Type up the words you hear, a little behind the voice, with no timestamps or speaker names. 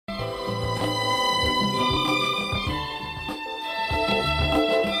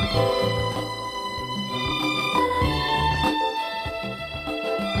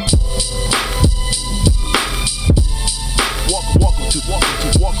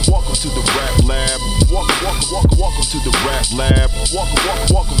Welcome to the rap lab. Welcome to the rap lab.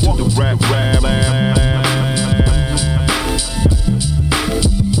 Welcome to the rap lab.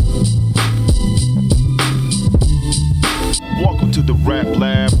 Welcome to the rap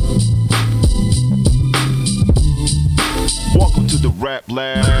lab. Welcome to the rap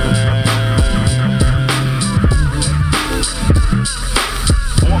lab.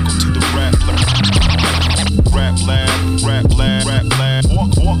 Welcome to the rap lab. Rap lab, rap lab, rap lab.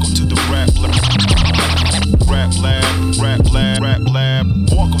 Welcome to the rap lab. Rap lab, rap lab, rap lab.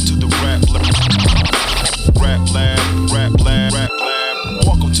 Welcome to the rap lab. Rap lab, rap lab, rap lab.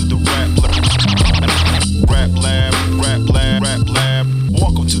 Welcome to the rap lab. Rap lab, rap lab, rap lab.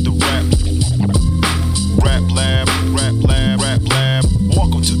 Welcome to the rap. Rap lab, rap lab, rap lab.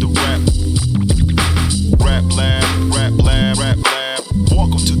 Welcome to the rap. Rap lab, rap lab, rap lab.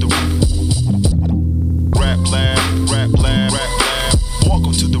 Welcome to the rap lab, rap lab, rap lab.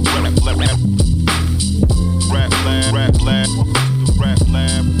 Welcome to the rap lab. Rap lab, rap lab. Welcome to the rap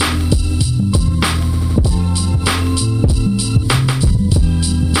lab.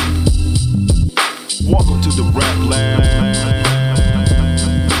 Welcome to the rap lab.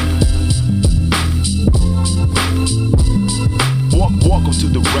 Welcome to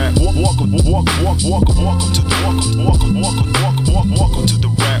the rap. Welcome to the welcome to the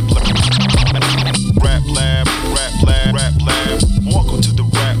rap lab. Rap lab, rap lab, rap lab. Welcome to the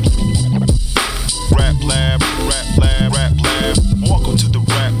rap. Rap lab, rap lab, rap lab. Welcome to the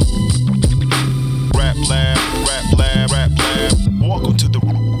rap. Rap lab, rap lab, rap lab. Welcome to the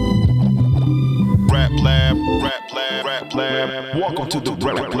rap lab, rap lab, rap lab. Welcome to the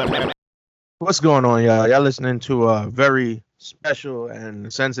rap lab. What's going on, y'all? Y'all listening to a very special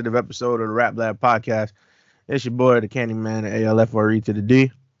and sensitive episode of the Rap Lab podcast. It's your boy, the Candyman, the ALFRE to the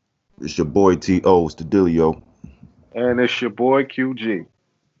D. It's your boy T.O. Stadilio. And it's your boy QG.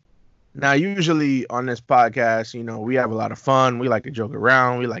 Now, usually on this podcast, we have a lot of fun. We like to joke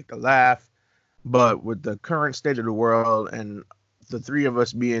around. We like to laugh. But with the current state of the world and the three of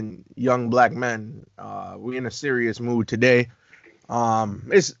us being young black men, we're in a serious mood today. I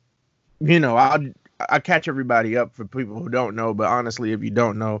catch everybody up for people who don't know, but honestly, if you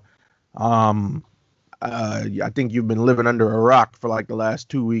don't know, I think you've been living under a rock for like the last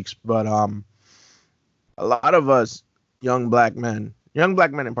 2 weeks. But a lot of us young black men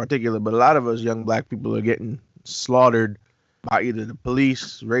in particular, but a lot of us young black people are getting slaughtered by either the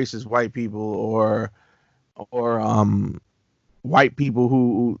police, racist white people, or white people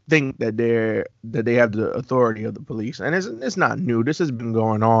who think that they have the authority of the police. And it's not new. This has been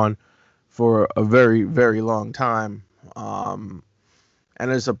going on for a very, very long time. And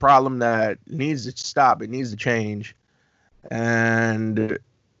it's a problem that needs to stop. It needs to change. And,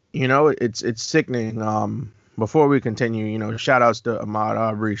 it's sickening. Before we continue, shout outs to Ahmaud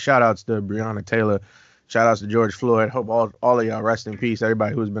Arbery, shout outs to Breonna Taylor, shout outs to George Floyd. Hope all of y'all rest in peace,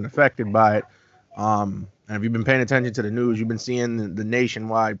 everybody who's been affected by it. And if you've been paying attention to the news, you've been seeing the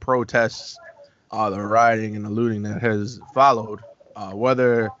nationwide protests, the rioting and the looting that has followed.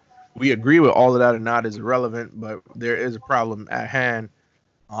 Whether we agree with all of that or not is irrelevant, but there is a problem at hand.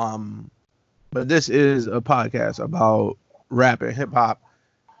 But this is a podcast about rap and hip hop,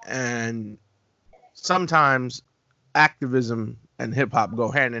 and sometimes activism and hip hop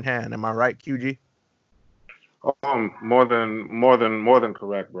go hand in hand. Am I right, QG? More than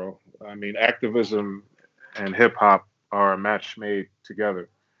correct, bro. I mean, activism and hip hop are a match made together,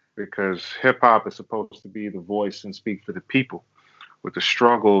 because hip hop is supposed to be the voice and speak for the people with the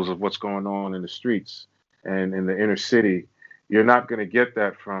struggles of what's going on in the streets and in the inner city. You're not going to get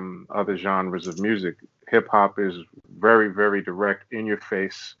that from other genres of music. Hip hop is very, very direct, in your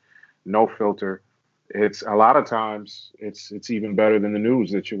face, no filter. It's a lot of times it's even better than the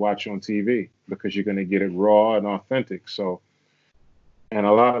news that you watch on TV, because you're going to get it raw and authentic. So, and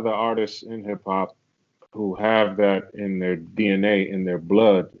a lot of the artists in hip hop who have that in their DNA, in their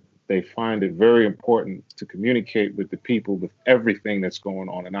blood, they find it very important to communicate with the people with everything that's going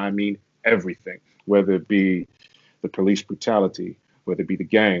on. And I mean everything, whether it be the police brutality, whether it be the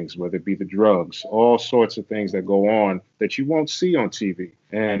gangs, whether it be the drugs, all sorts of things that go on that you won't see on TV.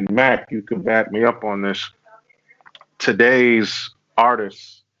 And Mac, you can back me up on this. Today's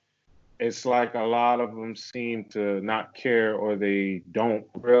artists, it's like a lot of them seem to not care, or they don't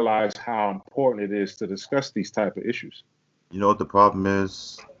realize how important it is to discuss these type of issues. You know what the problem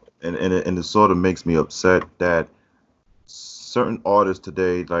is? And it sort of makes me upset that certain artists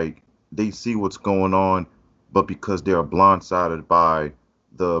today, like, they see what's going on, but because they are blindsided by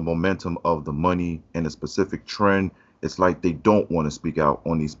the momentum of the money and a specific trend, it's like they don't want to speak out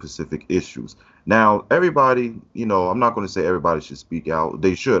on these specific issues. Now, everybody, I'm not going to say everybody should speak out.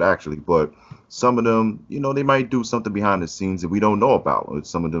 They should actually, but some of them, they might do something behind the scenes that we don't know about, or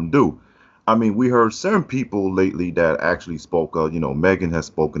some of them do. I mean, we heard certain people lately that actually spoke up. Megan has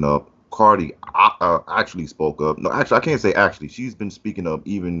spoken up. Cardi actually spoke up. No, actually, I can't say actually. She's been speaking up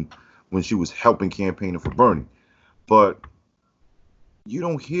even when she was helping campaigning for Bernie. But you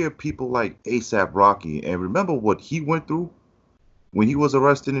don't hear people like ASAP Rocky. And remember what he went through when he was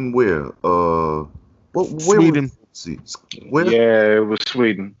arrested in where? Sweden. Where? Yeah, it was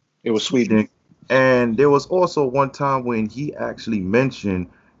Sweden. It was Sweden. And there was also one time when he actually mentioned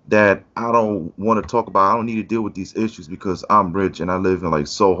that I don't want to talk about, I don't need to deal with these issues because I'm rich and I live in like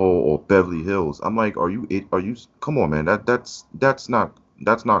Soho or Beverly Hills. I'm like, are you come on, man, that's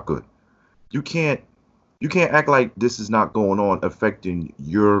not good. You can't act like this is not going on affecting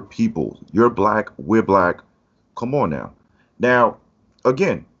your people. You're black, we're black. Come on now. Now,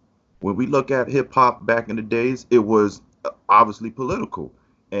 again, when we look at hip hop back in the days, it was obviously political,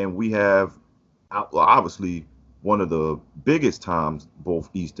 and we have obviously one of the biggest times, both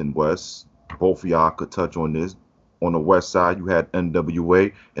East and West. Both of y'all could touch on this. On the West side, you had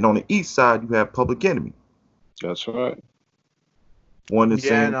NWA, and on the East side, you had Public Enemy. That's right. One is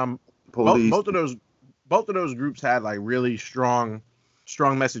saying police. Both of those groups had like really strong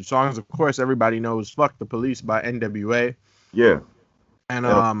message songs. Of course, everybody knows "Fuck the Police" by NWA. Yeah. And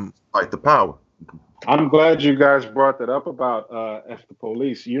Fight the Power. I'm glad you guys brought that up about F the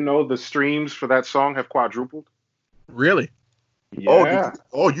Police. The streams for that song have quadrupled. Really? Yeah.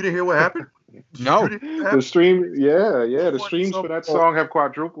 You didn't hear what happened? No. The streams for that song have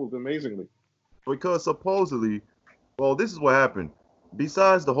quadrupled amazingly. Because supposedly, this is what happened.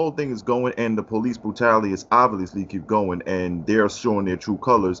 Besides the whole thing is going and the police brutality is obviously keep going and they're showing their true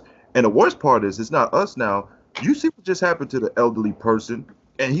colors. And the worst part is it's not us now. You see what just happened to the elderly person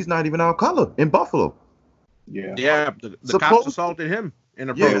and he's not even our color in Buffalo. Yeah. Yeah. The cops assaulted him in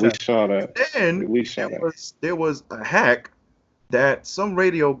a protest. We saw that. And there was a hack that some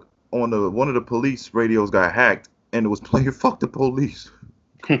radio on one of the police radios got hacked and it was playing "Fuck the Police."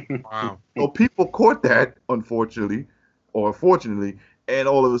 Wow. So people caught that, unfortunately, or fortunately, and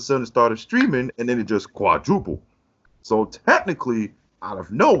all of a sudden started streaming, and then it just quadrupled. So technically, out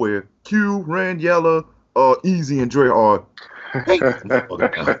of nowhere, Q, Randella, Easy, and Dre are. And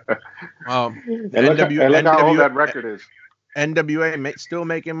look how old that record is. NWA still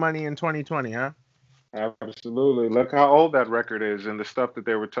making money in 2020, huh? Absolutely. Look how old that record is, and the stuff that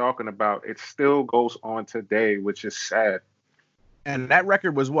they were talking about. It still goes on today, which is sad. And that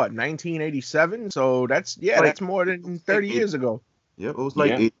record was what, 1987? So that's more than 30 years ago. Yeah, it was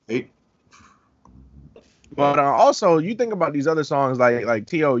like 8. But also, you think about these other songs like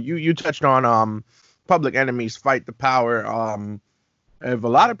T.O., you touched on Public Enemy's "Fight the Power." If a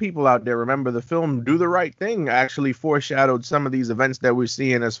lot of people out there remember, the film "Do the Right Thing" actually foreshadowed some of these events that we're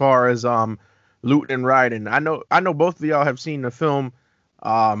seeing as far as looting and rioting. I know both of y'all have seen the film.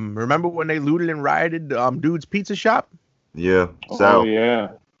 Remember when they looted and rioted Dude's Pizza Shop? Yeah, Sal. Oh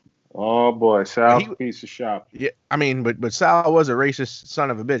yeah. Oh boy, Sal's Pizza Shop. Yeah, I mean, but Sal was a racist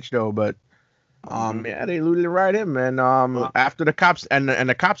son of a bitch though. But they looted and rioted him, and after the cops and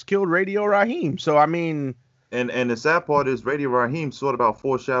the cops killed Radio Raheem. So I mean, and the sad part is Radio Raheem sort of about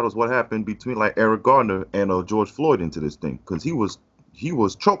foreshadows what happened between like Eric Garner and George Floyd into this thing, because he was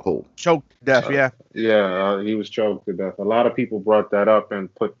choked to death. He was choked to death. A lot of people brought that up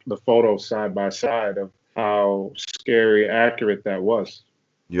and put the photos side by side of how scary accurate that was.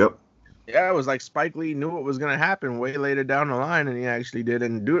 Yep. Yeah, it was like Spike Lee knew what was going to happen way later down the line, and he actually did.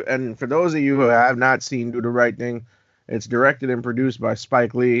 And for those of you who have not seen Do the Right Thing, it's directed and produced by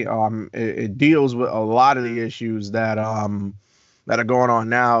Spike Lee. It deals with a lot of the issues that are going on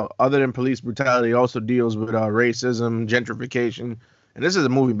now. Other than police brutality, it also deals with racism, gentrification. And this is a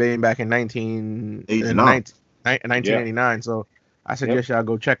movie made back in 1989. So I suggest y'all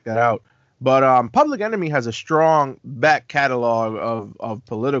go check that out. But Public Enemy has a strong back catalog of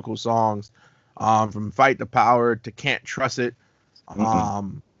political songs, from "Fight the Power" to "Can't Trust It," to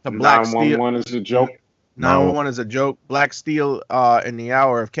Black Steel. 911 is a joke. 911 is a joke. Black Steel, "In the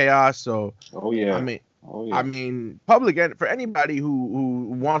Hour of Chaos." So, I mean, for anybody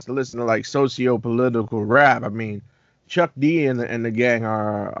who wants to listen to like socio-political rap, I mean, Chuck D and the gang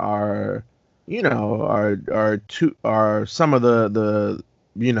are some of the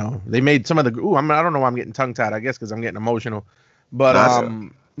they made some of the. I don't know why I'm getting tongue tied. I guess because I'm getting emotional. But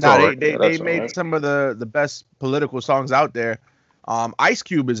they made some of the best political songs out there. Ice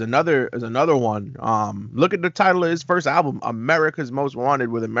Cube is another one. Look at the title of his first album, "America's Most Wanted,"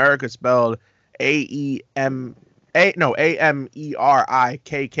 with America spelled AEMERICA. Amerikka.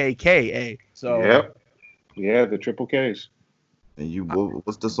 So Yep. Yeah, the triple Ks. And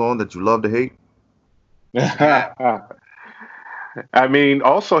what's the song that you love to hate? I mean,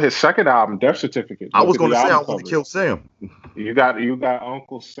 also his second album, Death Certificate. I Look was at going the to say I album want to cover. kill Sam. You got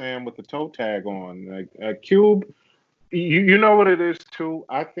Uncle Sam with the toe tag on. Like Cube, you know what it is too.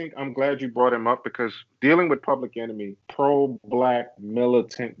 I think I'm glad you brought him up because dealing with Public Enemy, pro-black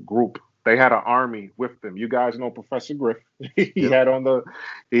militant group, they had an army with them. You guys know Professor Griff. he Yep. had on the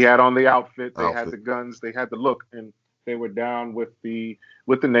outfit. They had Outfit. the guns. They had the look, and they were down with the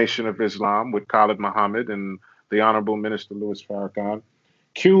Nation of Islam, with Khalid Muhammad and the Honorable Minister Louis Farrakhan.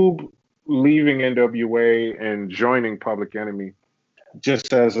 Cube leaving NWA and joining Public Enemy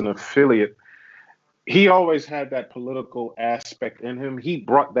just as an affiliate, he always had that political aspect in him. He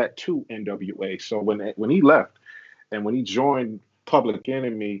brought that to NWA. So when he left and when he joined Public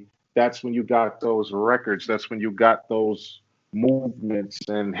Enemy, that's when you got those records. That's when you got those movements.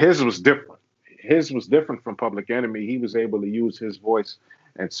 And his was different. His was different from Public Enemy. He was able to use his voice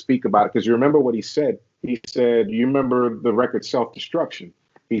and speak about it. Because you remember what he said? He said, you remember the record Self-Destruction?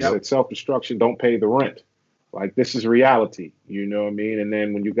 He said, self-destruction, don't pay the rent. Like, this is reality. You know what I mean? And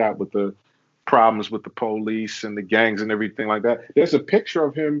then when you got with the problems with the police and the gangs and everything like that, there's a picture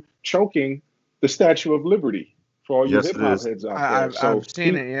of him choking the Statue of Liberty for all you Yes, hip it hop is. heads out there. I've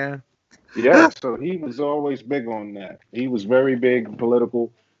seen it, yeah. Yeah, so he was always big on that. He was very big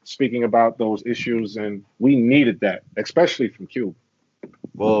political, speaking about those issues, and we needed that, especially from Cube.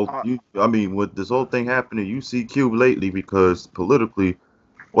 Well, I mean, with this whole thing happening, you see Cube lately because politically,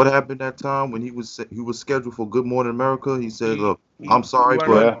 what happened that time when he was scheduled for Good Morning America? He said, "Look, I'm sorry,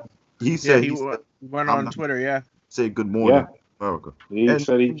 but he said he went on Twitter, yeah. Say Good Morning America." He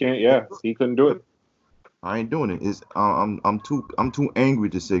said he can't. Yeah, he couldn't do it. I ain't doing it. I'm too angry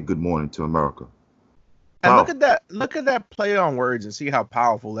to say good morning to America. And look at that play on words and see how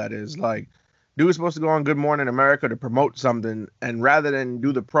powerful that is. Like, dude was supposed to go on Good Morning America to promote something, and rather than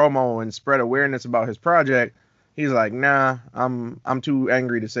do the promo and spread awareness about his project, he's like, nah, I'm too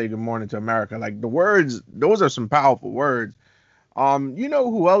angry to say good morning to America. Like, the words, those are some powerful words. You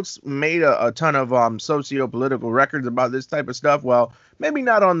know who else made a ton of socio-political records about this type of stuff? Well, maybe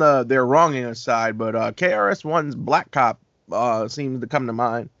not on their wronging us side, but KRS-One's Black Cop seems to come to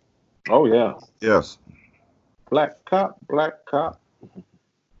mind. Oh yeah. Yes. Black Cop.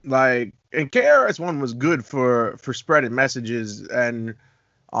 Like, and KRS-One was good for spreading messages, and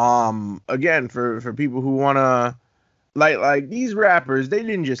again for people who wanna like these rappers, they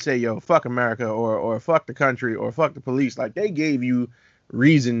didn't just say, yo, fuck America or fuck the country or fuck the police. Like, they gave you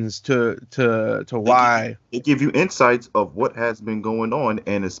reasons to why. They give you insights of what has been going on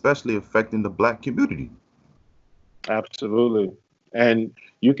and especially affecting the black community. Absolutely. And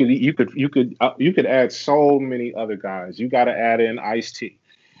you could add so many other guys. You got to add in Ice-T.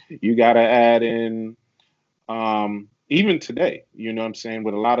 You got to add in even today, you know what I'm saying,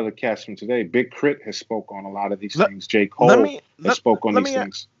 with a lot of the cats from today. Big Crit has spoke on a lot of these things. J. Cole has spoke on these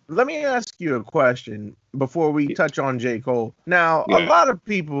things. Let me ask you a question before we touch on J. Cole. Now, a lot of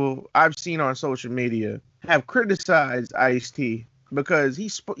people I've seen on social media have criticized Ice-T because he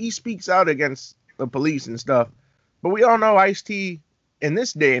speaks out against the police and stuff. But we all know Ice-T in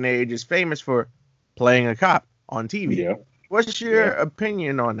this day and age is famous for playing a cop on TV. Yeah. What's your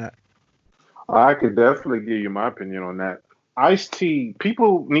opinion on that? I could definitely give you my opinion on that. Ice-T,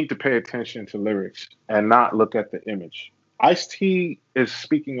 people need to pay attention to lyrics and not look at the image. Ice-T is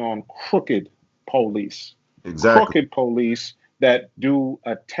speaking on crooked police. Exactly. Crooked police that do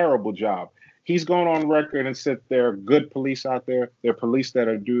a terrible job. He's gone on record and said there are good police out there. There are police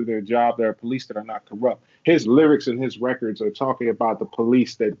that do their job. There are police that are not corrupt. His lyrics and his records are talking about the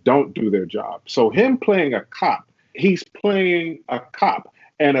police that don't do their job. So him playing a cop, he's playing a cop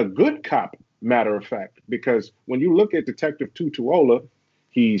and a good cop, matter of fact, because when you look at Detective Tutuola,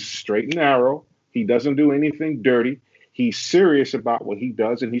 he's straight and narrow. He doesn't do anything dirty. He's serious about what he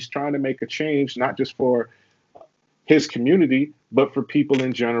does, and he's trying to make a change, not just for his community, but for people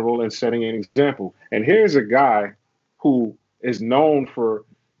in general, and setting an example. And here's a guy who is known for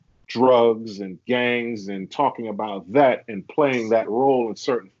drugs and gangs and talking about that and playing that role in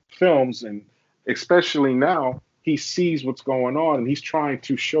certain films. And especially now, he sees what's going on and he's trying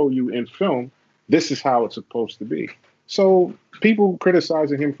to show you in film, this is how it's supposed to be. So people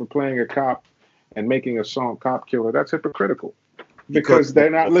criticizing him for playing a cop and making a song Cop Killer, that's hypocritical because they're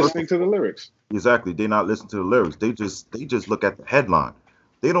not listening to the lyrics. Exactly. They're not listening to the lyrics. They just look at the headline.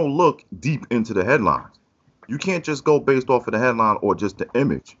 They don't look deep into the headlines. You can't just go based off of the headline or just the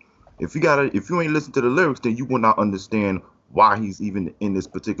image. If you ain't listen to the lyrics, then you will not understand why he's even in this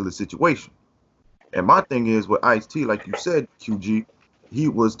particular situation. And my thing is with Ice-T, like you said, QG, he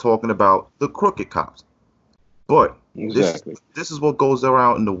was talking about the crooked cops. But Exactly. this is what goes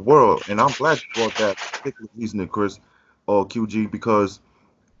around in the world, and I'm glad you brought that particular reasoning, Chris, or QG, because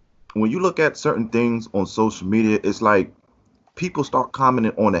when you look at certain things on social media, it's like people start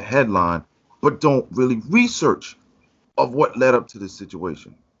commenting on a headline, but don't really research of what led up to this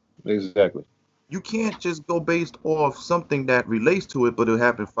situation. Exactly. You can't just go based off something that relates to it, but it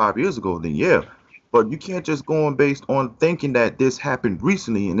happened 5 years ago. Then yeah, but you can't just go on based on thinking that this happened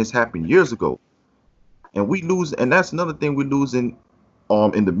recently and this happened years ago. And we lose, and that's another thing we're losing,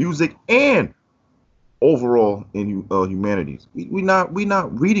 in the music and overall in humanities. We not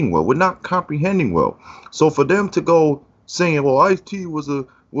reading well. We're not comprehending well. So for them to go saying, well, Ice-T was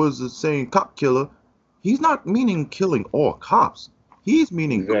a saying cop killer, he's not meaning killing all cops. He's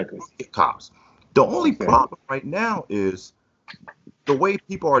meaning Exactly. the cops. The only Okay. problem right now is the way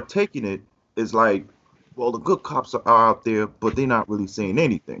people are taking it is like, well, the good cops are out there, but they're not really saying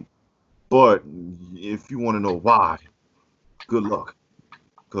anything. But if you want to know why, good luck,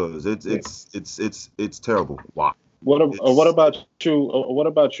 because it's terrible. Why? What It's- about you? What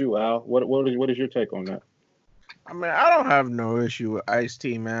about you, Al? What is your take on that? I mean, I don't have no issue with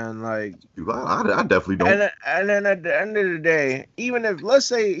Ice-T, man. Like, I definitely don't. and then at the end of the day, even if, let's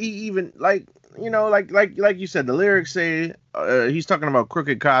say he even like, you know, like you said, the lyrics say he's talking about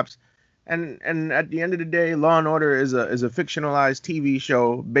crooked cops, and at the end of the day, Law and Order is a fictionalized TV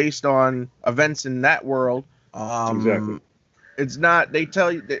show based on events in that world. Exactly. It's not. They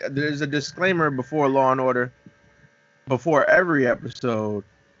tell you there's a disclaimer before Law and Order, before every episode.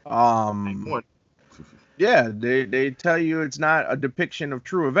 One. Yeah, they tell you it's not a depiction of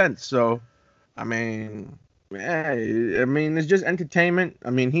true events. So, I mean, it's just entertainment. I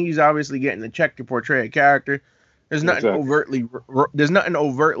mean, he's obviously getting the check to portray a character. There's nothing Exactly.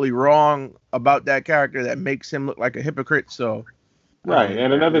 overtly wrong about that character that makes him look like a hypocrite. So, Right.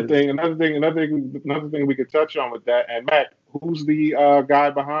 And another it's- thing we could touch on with that. And Matt, who's the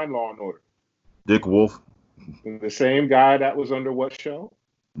guy behind Law and Order? Dick Wolf, The same guy that was under what show?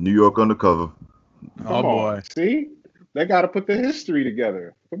 New York Undercover. Oh Come on. boy. See? They got to put the history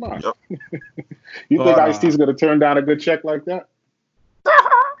together. Come on. Yep. You think But, Ice-T's going to turn down a good check like that?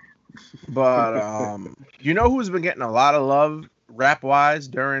 But you know who's been getting a lot of love rap wise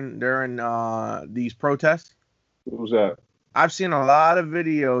during these protests? Who's that? I've seen a lot of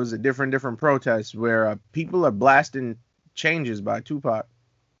videos of different protests where people are blasting Changes by Tupac.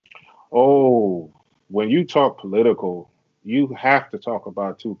 Oh, when you talk political, you have to talk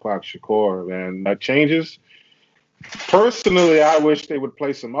about Tupac Shakur, man. That Changes. Personally, I wish they would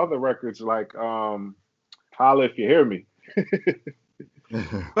play some other records like Holla If You Hear Me.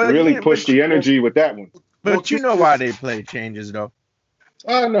 But Really yeah, push the energy with that one. But you know why they play Changes though.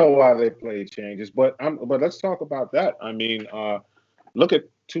 I know why they play Changes, but let's talk about that. I mean, look at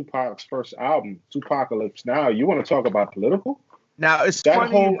Tupac's first album, Tupacalypse Now. You want to talk about political? Now it's That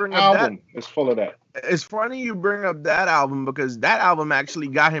funny you whole bring up that. album is full of that. It's funny you bring up that album because that album actually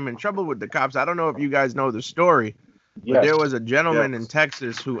got him in trouble with the cops. I don't know if you guys know the story, but Yes. there was a gentleman Yes. in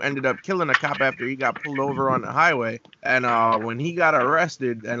Texas who ended up killing a cop after he got pulled over on the highway. And when he got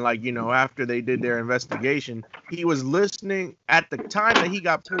arrested and after they did their investigation, he was listening at the time that he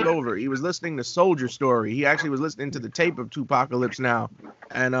got pulled over. He was listening to Soldier Story. He actually was listening to the tape of Tupacalypse Now.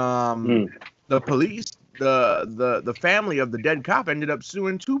 And the police, the family of the dead cop ended up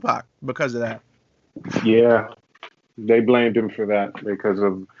suing Tupac because of that. Yeah, they blamed him for that because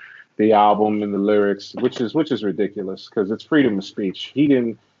of the album and the lyrics, which is ridiculous because it's freedom of speech. He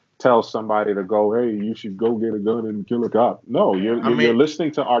didn't tell somebody to go, hey, you should go get a gun and kill a cop. No, you're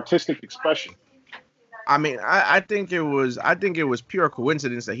listening to artistic expression. I mean, I think it was pure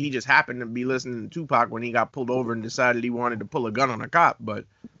coincidence that he just happened to be listening to Tupac when he got pulled over and decided he wanted to pull a gun on a cop. But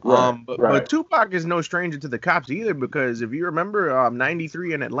Right. but Tupac is no stranger to the cops either, because if you remember,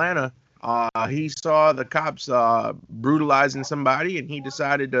 '93 in Atlanta, he saw the cops brutalizing somebody and he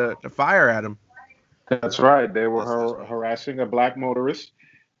decided to fire at him. That's right. They were harassing a black motorist,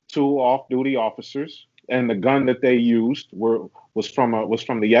 2 off-duty officers, and the gun that they used was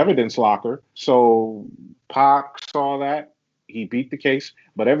from the evidence locker. So Pac saw that, he beat the case,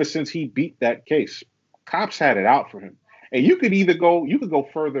 but ever since he beat that case, cops had it out for him. And you could go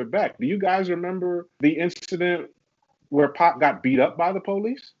further back. Do you guys remember the incident where Pac got beat up by the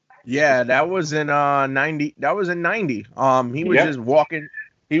police? Yeah, that was in 90. That was in 90. He was Yep. just walking.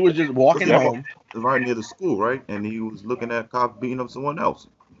 He was just walking Yep. home. Right near the school, right? And he was looking at cops beating up someone else.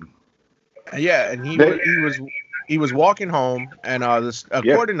 Yeah, and he was walking home, and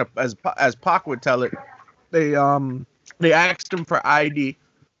according to as Pac would tell it, they asked him for ID.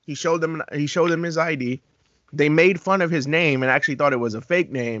 He showed them his ID. They made fun of his name and actually thought it was a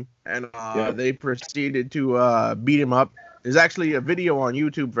fake name, and they proceeded to beat him up. There's actually a video on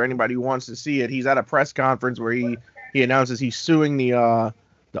YouTube for anybody who wants to see it. He's at a press conference where he announces he's suing the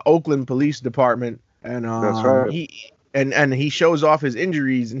Oakland Police Department, and That's right. he shows off his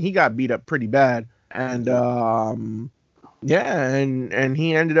injuries, and he got beat up pretty bad, and and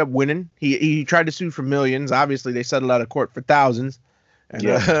he ended up winning. He tried to sue for millions. Obviously, they settled out of court for thousands, and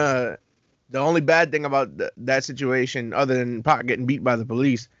the only bad thing about that situation, other than Pac getting beat by the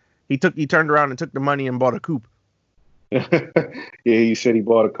police, he turned around and took the money and bought a coupe. Yeah, he said he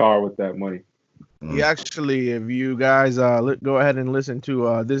bought a car with that money. He actually, if you guys go ahead and listen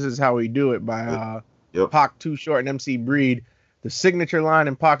to "This Is How We Do It" by Pac, Too Short, and MC Breed, the signature line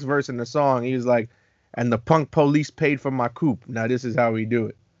in Pac's verse in the song, he was like, "And the punk police paid for my coupe. Now this is how we do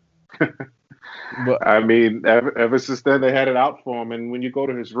it." But I mean, ever since then, they had it out for him. And when you go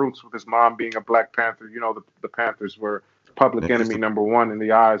to his roots with his mom being a Black Panther, you know, the Panthers were public enemy number one in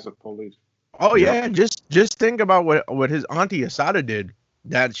the eyes of police. oh yeah, just think about what his auntie Asada did.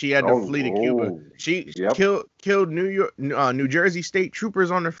 That she had to flee to Cuba. She killed New Jersey state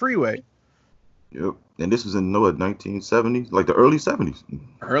troopers on the freeway. Yep. And this was in the 1970s, like the early 70s.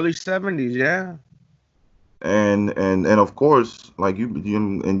 Early 70s, yeah. And of course, like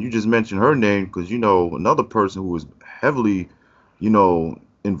you just mentioned her name because you know another person who was heavily,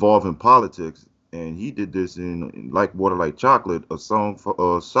 involved in politics, and he did this in Like Water Like Chocolate, a song for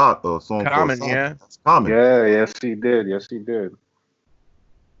Common, yeah. That's Common. Yeah, yes he did.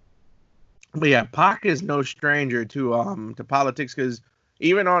 But yeah, Pac is no stranger to politics because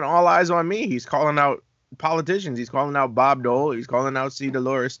even on All Eyes on Me, he's calling out politicians. He's calling out Bob Dole. He's calling out C.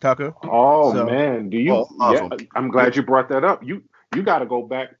 Dolores Tucker. Oh man, I'm glad you brought that up. You got to go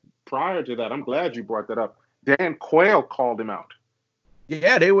back prior to that. I'm glad you brought that up. Dan Quayle called him out.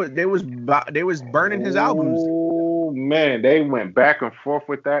 Yeah, they was burning his albums. Oh man, they went back and forth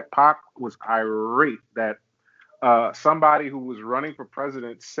with that. Pac was irate that somebody who was running for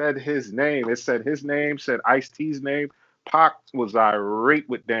president said his name. It said his name, said Ice-T's name. Pac was irate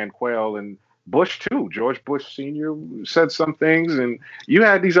with Dan Quayle, and Bush too. George Bush Sr. said some things, and you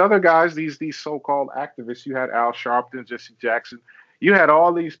had these other guys, these so-called activists. You had Al Sharpton, Jesse Jackson. You had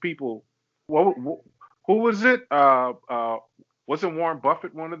all these people. Who was it? Wasn't Warren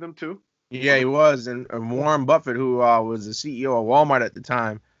Buffett one of them too? Yeah, he was, and Warren Buffett, who was the CEO of Walmart at the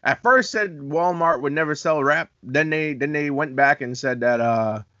time, at first said Walmart would never sell rap. Then they went back and said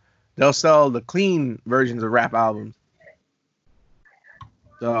that they'll sell the clean versions of rap albums.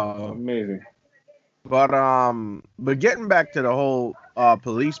 So amazing. But getting back to the whole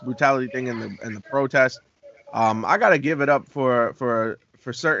police brutality thing and the protest, I gotta give it up for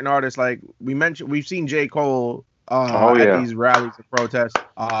certain artists. Like we've seen J. Cole at these rallies and protests.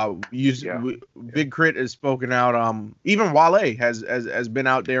 Big Crit has spoken out. Even Wale has been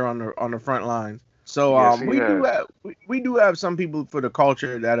out there on the front lines. So we do have some people for the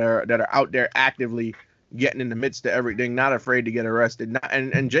culture that are out there actively getting in the midst of everything, not afraid to get arrested.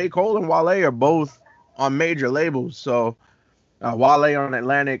 And J. Cole and Wale are both on major labels. So Wale on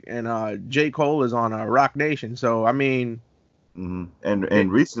Atlantic and J. Cole is on Rock Nation. So I mean,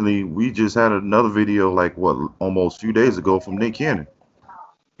 and recently we just had another video like almost a few days ago from Nick Cannon.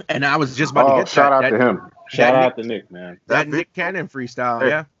 And I was just about to get shout out to him. Shout out to Nick, man. That Nick Cannon freestyle,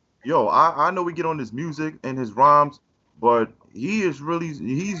 yeah. Yo, I know we get on his music and his rhymes, but he's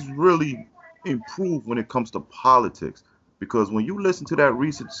really improved when it comes to politics. Because when you listen to that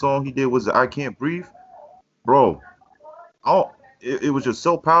recent song he did, was I Can't Breathe, bro. It was just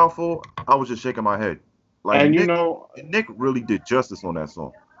so powerful. I was just shaking my head. Like, and Nick really did justice on that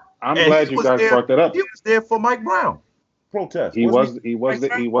song. I'm glad you guys brought that up. He was there for Mike Brown protest. He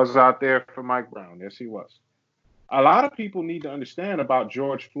was out there for Mike Brown. Yes, he was. A lot of people need to understand about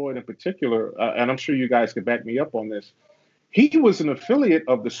George Floyd in particular, and I'm sure you guys could back me up on this. He was an affiliate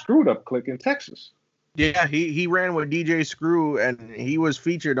of the Screwed Up Clique in Texas. Yeah, he ran with DJ Screw, and he was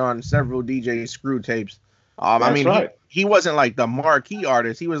featured on several DJ Screw tapes. Right. He wasn't like the marquee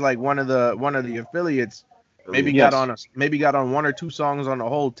artist. He was like one of the affiliates. Maybe got on one or two songs on the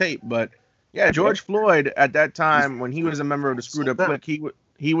whole tape. But yeah, George Floyd at that time, when he was a member of the Screwed Up Clique,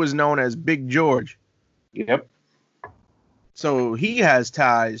 he was known as Big George. Yep. So he has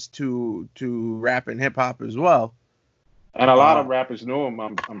ties to rap and hip hop as well. And a lot of rappers know him.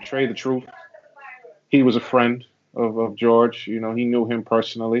 I'm Trey the Truth. He was a friend of George. You know, he knew him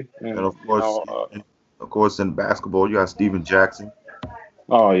personally. And of course, in basketball, you got Steven Jackson.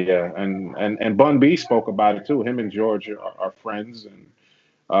 Oh yeah, and Bun B spoke about it too. Him and George are friends,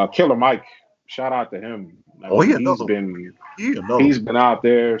 and Killer Mike shout out to him. I Oh, mean, yeah, another one. he's been out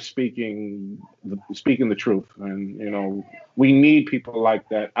there speaking the truth, and we need people like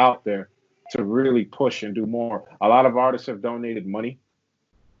that out there to really push and do more. A lot of artists have donated money.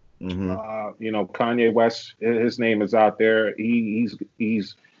 Kanye West, his name is out there.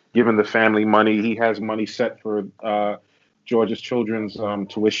 He's given the family money. He has money set for Georgia's children's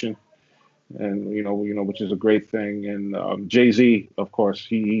tuition, and which is a great thing. And Jay-Z, of course,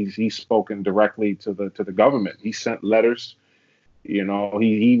 he's spoken directly to the government. He sent letters. He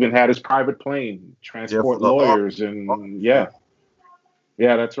even had his private plane transport lawyers, and yeah,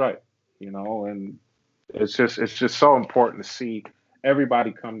 that's right. And it's just so important to see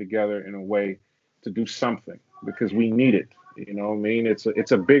everybody come together in a way to do something, because we need it. You know what I mean?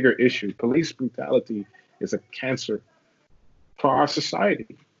 It's a bigger issue. Police brutality is a cancer for our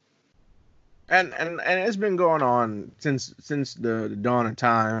society. And it's been going on since the dawn of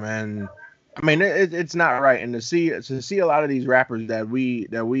time, and I mean it's not right. And to see a lot of these rappers that we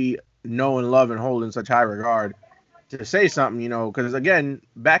know and love and hold in such high regard to say something, because again,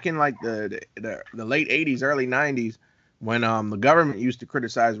 back in like the late 80s, early 90s, when the government used to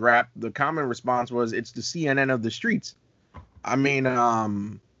criticize rap, the common response was it's the CNN of the streets. I mean,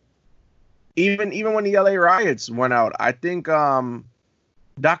 even when the LA riots went out, I think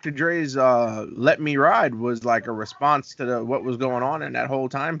Dr. Dre's "Let Me Ride" was like a response to what was going on in that whole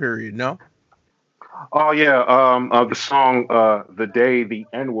time period. No? Oh yeah, the song "The Day the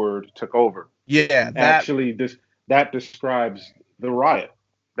N-Word Took Over." Yeah, that describes the riot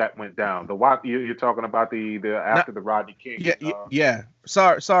that went down. You're talking about the after the Rodney King. Yeah.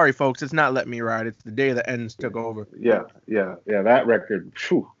 Sorry, folks. It's not "Let Me Ride." It's "The Day the Ends Took Over." Yeah. That record.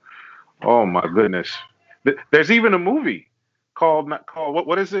 Phew, oh my goodness. There's even a movie called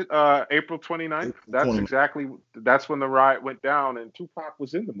what is it? April 29th. That's when the riot went down, and Tupac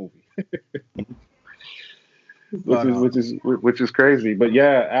was in the movie. which is crazy. But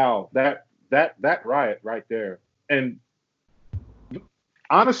yeah, Al, that riot right there. And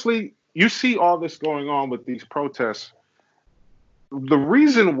honestly, you see all this going on with these protests. The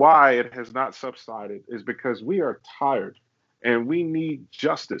reason why it has not subsided is because we are tired and we need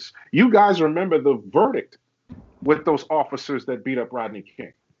justice. You guys remember the verdict with those officers that beat up Rodney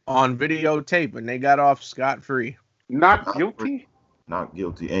King? On videotape, and they got off scot-free. Not guilty? Not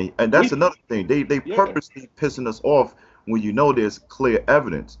guilty. And that's another thing. They purposely pissing us off when there's clear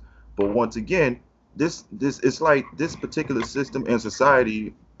evidence. But once again, this it's like this particular system and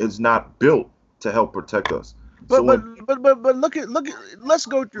society is not built to help protect us. But look at let's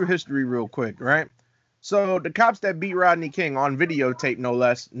go through history real quick, right? So the cops that beat Rodney King on videotape, no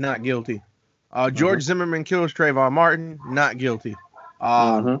less, not guilty. George Zimmerman kills Trayvon Martin, not guilty.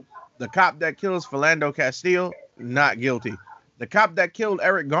 The cop that kills Philando Castile, not guilty. The cop that killed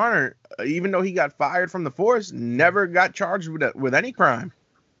Eric Garner, even though he got fired from the force, never got charged with any crime.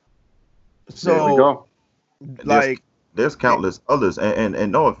 So there we go. Like there's countless others,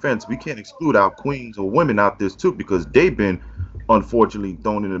 and no offense, we can't exclude our queens or women out there too, because they've been unfortunately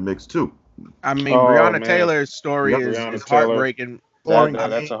thrown in the mix too. I mean, Breonna Taylor's story is heartbreaking.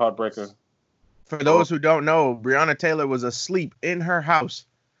 That's a heartbreaker. For those who don't know, Breonna Taylor was asleep in her house.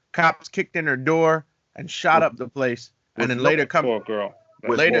 Cops kicked in her door and shot up the place, and then later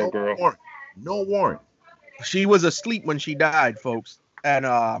no warrant. She was asleep when she died, folks, and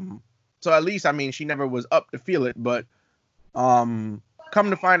so at least, I mean, she never was up to feel it, but come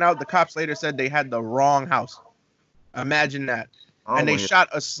to find out, the cops later said they had the wrong house. Imagine that. And they shot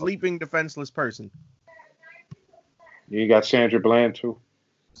a sleeping, defenseless person. You got Sandra Bland too.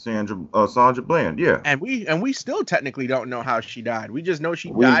 Sandra Bland, yeah. And we still technically don't know how she died. We just know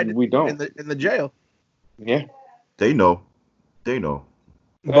she died in the jail. Yeah. They know. They know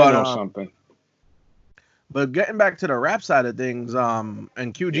something. But getting back to the rap side of things, and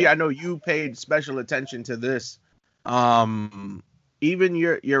QG, I know you paid special attention to this. Even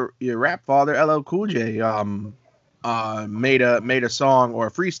your rap father, LL Cool J, made a song, or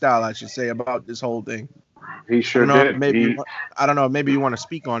a freestyle, I should say, about this whole thing. He sure did. I don't know. Maybe you want to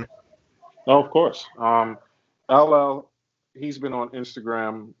speak on it. Oh, of course. LL, he's been on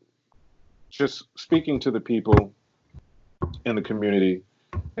Instagram, just speaking to the people in the community,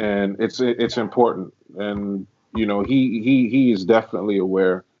 and it's important. And he is definitely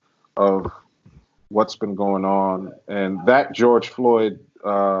aware of what's been going on. And that George Floyd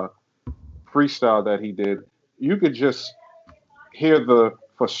freestyle that he did, you could just hear the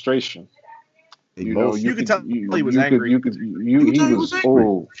frustration. You could tell he was angry. He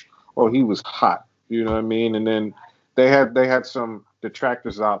was hot. You know what I mean? And then they had some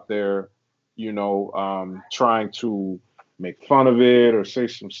detractors out there, trying to make fun of it or say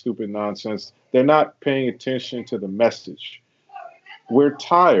some stupid nonsense. They're not paying attention to the message. We're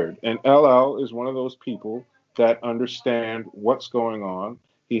tired, and LL is one of those people that understand what's going on.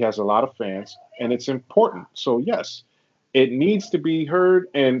 He has a lot of fans, and it's important. So yes, it needs to be heard.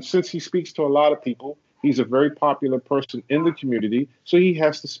 And since he speaks to a lot of people, he's a very popular person in the community, so he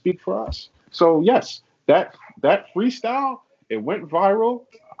has to speak for us. So yes, that freestyle, it went viral.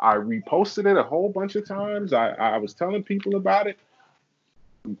 I reposted it a whole bunch of times. I was telling people about it.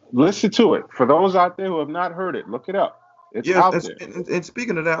 Listen to it. For those out there who have not heard it, look it up. It's out there. And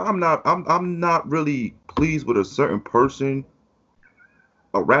speaking of that, I'm not really pleased with a certain person,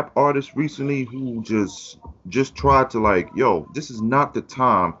 a rap artist recently who just tried to like, yo, this is not the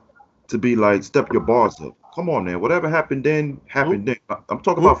time to be like step your bars up. Come on, man. Whatever happened then happened then. I'm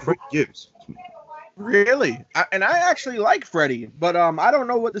talking about Freddie Gibbs. Really? And I actually like Freddie, but I don't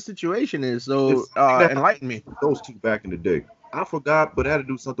know what the situation is. So enlighten me. Those two back in the day. I forgot, but I had to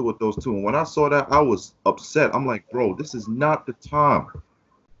do something with those two. And when I saw that, I was upset. I'm like, bro, this is not the time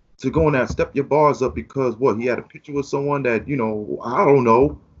to go in there and step your bars up because what? He had a picture with someone that, you know, I don't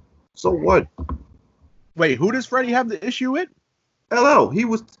know. So what? Wait, who does Freddie have the issue with? LL. He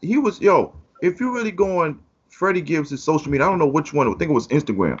was, yo, if you're really going Freddie Gibbs' social media, I don't know which one, I think it was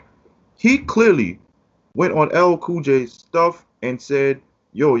Instagram. He clearly went on LL Cool J's stuff and said,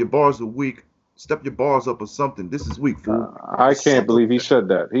 yo, your bars are weak. Step your bars up or something. This is weak, fool. I can't believe he said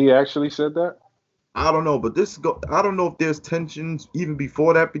that. He actually said that? I don't know, but I don't know if there's tensions even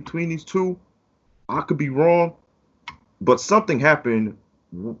before that between these two. I could be wrong, but something happened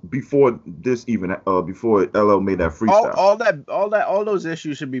before this even before LL made that freestyle. All those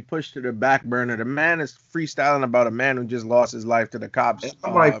issues should be pushed to the back burner. The man is freestyling about a man who just lost his life to the cops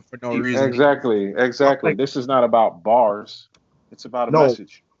for no reason. Exactly. This is not about bars. It's about a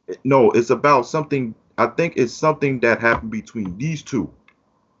message. No, it's about something. I think it's something that happened between these two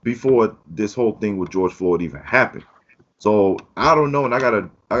before this whole thing with George Floyd even happened. So I don't know, and I gotta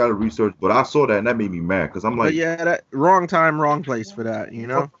research. But I saw that, and that made me mad because I'm like, but yeah, that wrong time, wrong place for that, you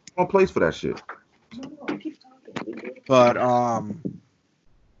know. Wrong place for that shit. But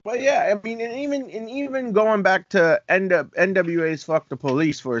yeah, I mean, and even going back to NWA's "Fuck the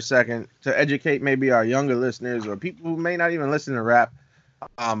Police" for a second to educate maybe our younger listeners or people who may not even listen to rap.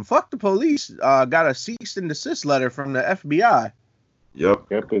 Fuck the Police got a cease and desist letter from the FBI.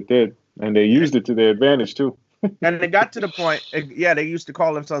 Yep, it did, and they used it to their advantage too. And they got to the point, they used to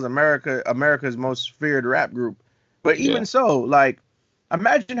call themselves America's most feared rap group. But even so, like,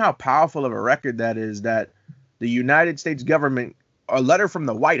 imagine how powerful of a record that is. That the United States government, a letter from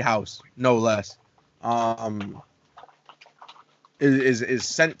the White House, no less, is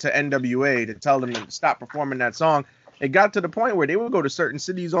sent to NWA to tell them to stop performing that song. It got to the point where they would go to certain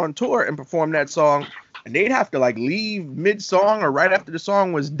cities on tour and perform that song, and they'd have to like leave mid-song or right after the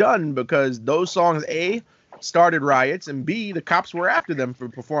song was done because those songs, A, started riots, and B, the cops were after them for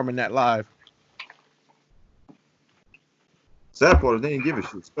performing that live. Sad part is they didn't give a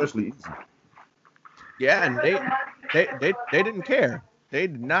shit, especially Easy. Yeah, and they didn't care. They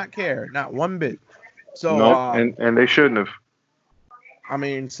did not care, not one bit. So no, and they shouldn't have. I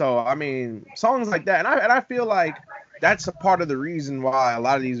mean, songs like that, and I feel like that's a part of the reason why a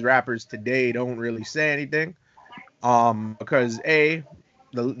lot of these rappers today don't really say anything, because A,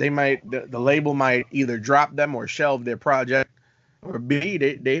 the label might either drop them or shelve their project, or B,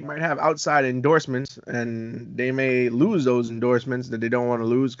 they might have outside endorsements and they may lose those endorsements that they don't want to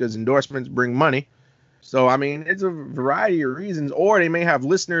lose because endorsements bring money. So I mean, it's a variety of reasons, or they may have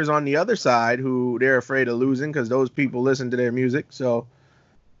listeners on the other side who they're afraid of losing because those people listen to their music. So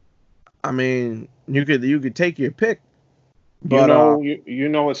I mean, you could take your pick. But, you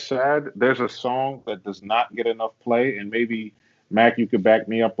know, it's sad. There's a song that does not get enough play, and maybe Mac, you could back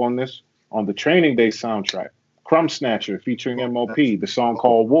me up on this. On the Training Day soundtrack, Crumb Snatcher featuring MOP, the song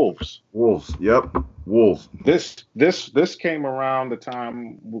called Wolves. Wolves, yep, Wolves. This came around the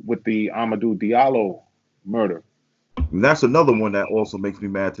time with the Amadou Diallo murder. And that's another one that also makes me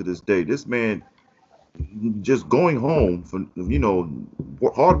mad to this day. This man just going home for, you know,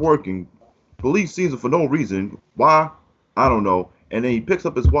 hardworking, police season for no reason. Why? I don't know. And then he picks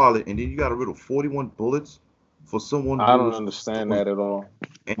up his wallet, and then you got rid of 41 bullets for someone. I don't understand that at all.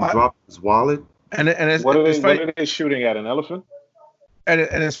 And drop his wallet. And what are they shooting at? An elephant? And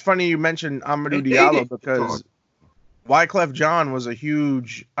it's funny you mentioned Amadou Diallo because Wyclef Jean was a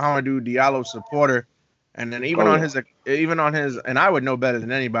huge Amadou Diallo supporter, and then even on his, and I would know better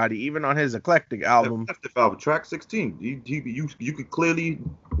than anybody, even on his Eclectic album, track 16, you could clearly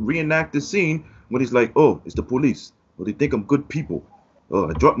reenact the scene when he's like, "Oh, it's the police. Well, they think I'm good people.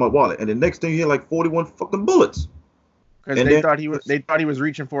 I dropped my wallet," and the next thing you hear like 41 fucking bullets. because And they then thought he was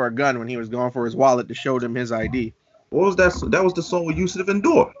reaching for a gun when he was going for his wallet to show them his ID. what was that? That was the song with Yusuf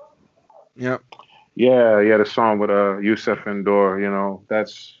Endor. Yep. Yeah, the song with Yusef Endor,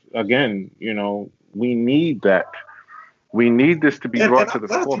 that's again, we need that. We need this to be And brought to I'm the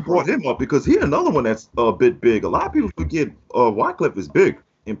glad you brought forefront. him up because he's another one that's a bit big. A lot of people forget Wycliffe is big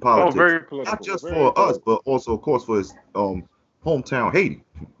in Oh, politics, very political. not just Very for us, political, but also, of course, for his hometown, Haiti.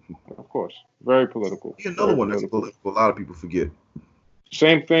 of course. Very political. He's another Very one that's political. political. A lot of people forget.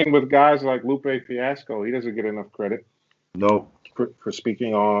 Same thing with guys like Lupe Fiasco. He doesn't get enough credit No, for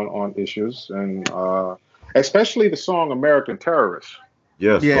speaking on issues, and especially the song "American Terrorist"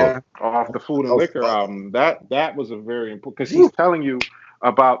 yes, Yeah. off the Food and Oh, Liquor oh. album. That was a very important because he's telling you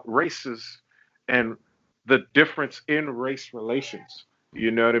about races and the difference in race relations. You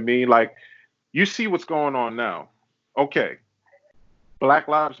know what I mean? Like you see what's going on now. Okay, Black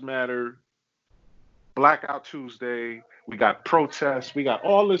Lives Matter, Blackout Tuesday. We got protests. We got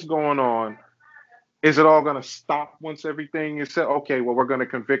all this going on. Is it all going to stop once everything is said? Okay, well, we're going to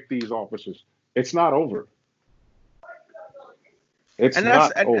convict these officers. It's not over. It's And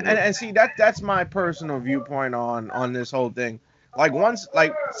not over. and see that's my personal viewpoint on this whole thing. Like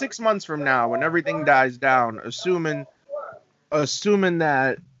 6 months from now, when everything dies down, assuming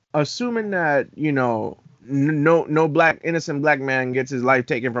that no innocent black man gets his life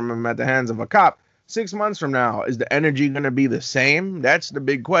taken from him at the hands of a cop. 6 months from now, is the energy going to be the same? That's the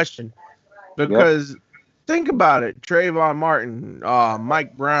big question. Because think about it, Trayvon Martin,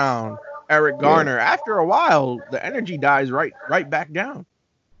 Mike Brown, Eric Garner. After a while, the energy dies right back down.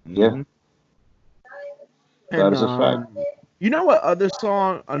 Yeah, that is a fact. You know what another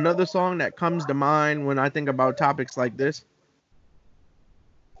song that comes to mind when I think about topics like this?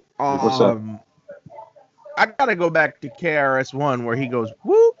 What's that? I gotta go back to KRS-One where he goes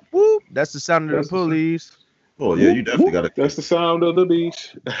whoop whoop. That's the sound of the police. Oh yeah, you definitely got to. That's the sound of the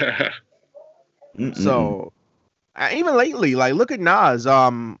beach. So even lately, like look at Nas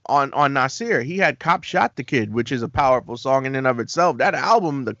on Nasir. He had Cop Shot the Kid, which is a powerful song in and of itself. That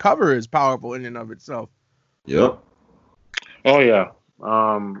album, the cover is powerful in and of itself. Yep. Oh yeah,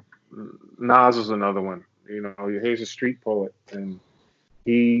 Nas is another one. He's a street poet, and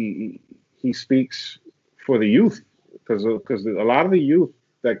he speaks for the youth because a lot of the youth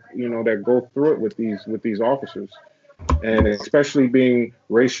that go through it with these officers, and especially being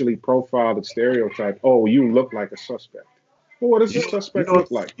racially profiled and stereotyped. Oh, you look like a suspect. Well, what does a suspect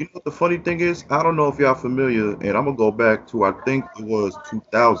look like? You know what the funny thing is? I don't know if y'all familiar, and I'm gonna go back to I think it was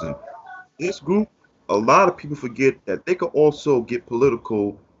 2000. This group, a lot of people forget that they could also get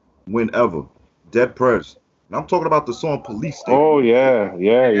political whenever. Dead Prez. And I'm talking about the song Police State. Oh yeah,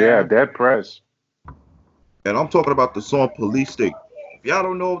 Dead Prez. And I'm talking about the song Police State. If y'all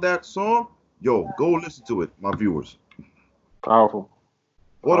don't know that song, yo, go listen to it, my viewers. Powerful.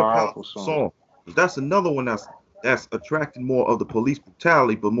 What a powerful song. That's another one that's attracting more of the police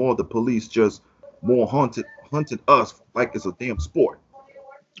brutality, but more of the police just more hunted us like it's a damn sport.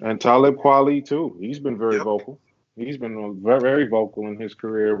 And Talib Kweli too. He's been very vocal. He's been very, very vocal in his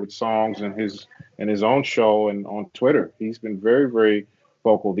career with songs and his own show and on Twitter. He's been very, very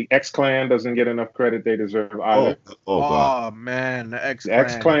vocal. The X-Clan doesn't get enough credit they deserve either. Oh man, the X-Clan. The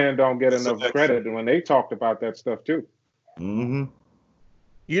X-Clan don't get enough credit when they talked about that stuff too. Mm-hmm.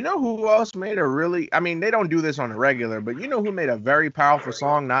 You know who else made a really, I mean, they don't do this on a regular, but you know who made a very powerful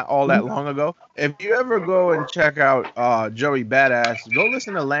song not all that long ago? If you ever go and check out Joey Badass, go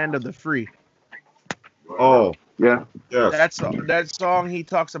listen to Land of the Free. Oh, yeah. Yes. That song, he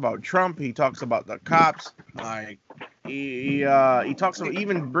talks about Trump, he talks about the cops, like he talks about,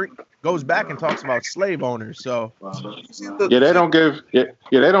 goes back and talks about slave owners. So they don't give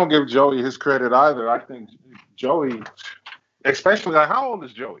Joey his credit either. I think Joey, especially like, how old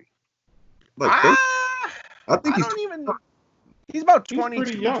is Joey? Like I think he's about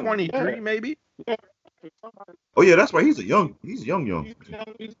 22, young. 23 maybe. Yeah. Oh yeah, that's right. He's young.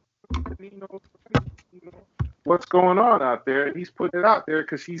 What's going on out there? He's putting it out there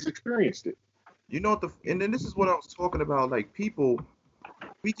because he's experienced it. You know what and then this is what I was talking about. Like people,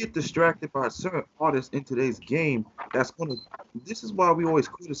 we get distracted by certain artists in today's game. This is why we always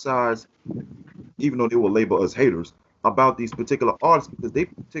criticize, even though they will label us haters, about these particular artists because they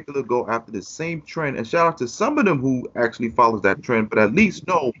particularly go after the same trend. And shout out to some of them who actually follows that trend, but at least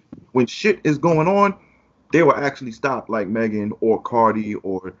know when shit is going on, they will actually stop, like Megan or Cardi,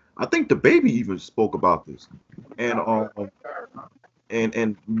 or I think the Baby even spoke about this, and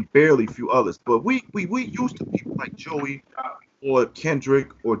barely a few others. But we used to people like Joey or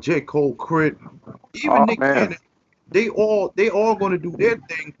Kendrick or J. Cole, Crit, even Nick Cannon. They all going to do their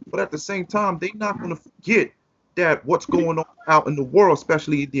thing, but at the same time, they not going to forget that what's going on out in the world,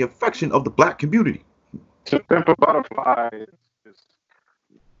 especially the affection of the black community. To Pimp a Butterfly is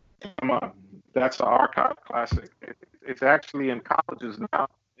come on, that's an archive classic. It's actually in colleges now,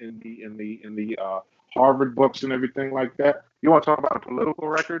 in the Harvard books and everything like that. You want to talk about a political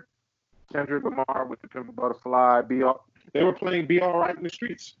record? Kendrick Lamar with the Pimp a Butterfly, they were playing "Be All Right" in the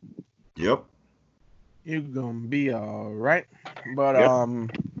streets. Yep. You gonna be all right, but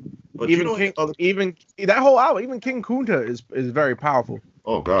Yep. But even you know, King, other, even that whole album, even King Kunta is very powerful.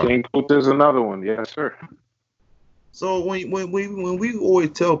 oh God. King Kunta is another one, yes sir. So when we always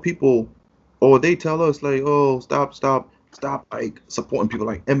tell people, or they tell us like, oh, stop like supporting people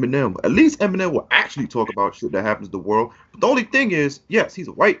like Eminem. At least Eminem will actually talk about shit that happens in the world. But the only thing is, yes, he's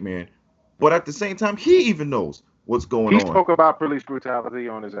a white man, but at the same time, he even knows what's going He on. spoke about police brutality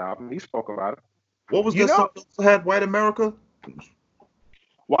on his album. He spoke about it. What was You that know- song that had White America?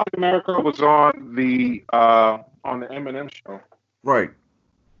 White America was on the Eminem show. Right.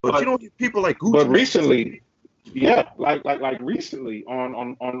 But But- you don't hear people like Gucci. But recently, yeah, like recently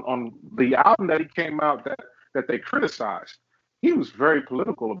on the album that he came out that they criticized, he was very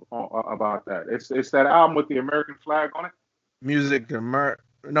political about that. It's that album with the American flag on it. Music to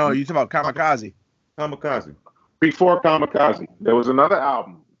No, you talking about Kamikaze. Kamikaze. Before Kamikaze, there was another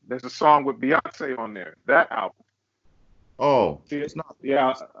album. There's a song with Beyonce on there. That album. Oh, See, it's not.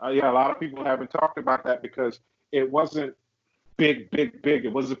 Yeah. A lot of people haven't talked about that because it wasn't big.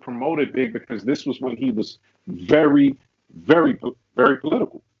 It wasn't promoted big because this was when he was very, very, very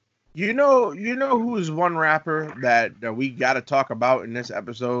political. You know who is one rapper that we got to talk about in this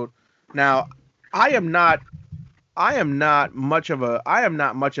episode. Now, I am not much of a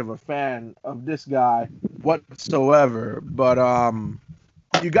fan of this guy whatsoever, but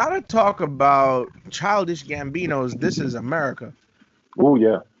you got to talk about Childish Gambino's "This Is America." Oh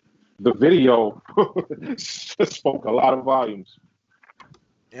yeah, the video spoke a lot of volumes.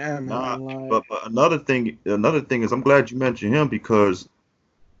 Yeah, man. Nah, like- but another thing is I'm glad you mentioned him because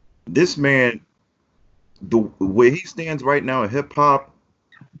this man, the way he stands right now in hip hop,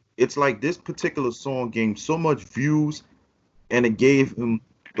 it's like this particular song gained so much views, and it gave him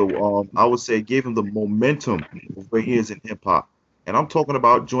I would say it gave him the momentum of where he is in hip hop. And I'm talking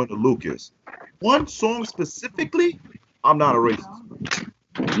about Joyner Lucas. One song specifically, I'm Not a Racist.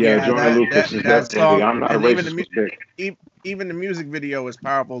 Yeah, Joyner Lucas is that definitely. song, I'm not a and even racist. the Big. even the music video is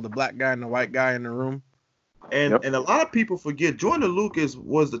powerful. The black guy and the white guy in the room. And Yep. and a lot of people forget Joyner Lucas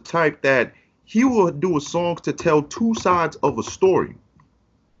was the type that he would do a song to tell two sides of a story.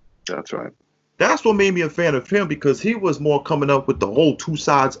 That's right. That's what made me a fan of him because he was more coming up with the whole two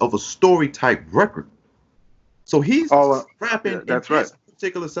sides of a story type record. So he's rapping yeah, that's in this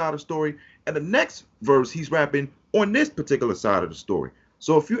particular side of the story, and the next verse he's rapping on this particular side of the story.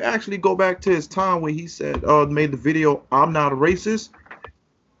 So if you actually go back to his time where he said, made the video, I'm Not a Racist,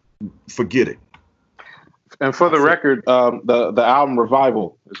 forget it. And for the record, the album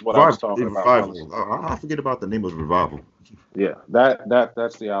Revival is what I was talking about. Revival. I forget about the name of the Revival. Yeah,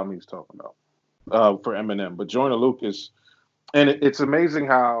 that's the album he was talking about for Eminem. But Joyner Lucas, and it's amazing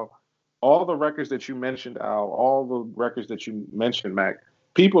how all the records that you mentioned, Al, all the records that you mentioned, Mac,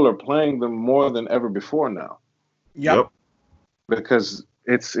 people are playing them more than ever before now Yep. because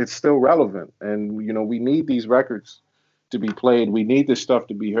it's still relevant, and we need these records to be played. We need this stuff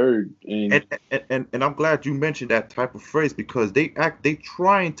to be heard. And And I'm glad you mentioned that type of phrase because they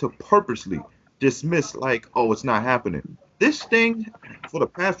trying to purposely dismiss like, oh, it's not happening. This thing for the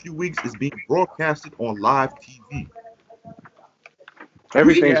past few weeks is being broadcasted on live TV.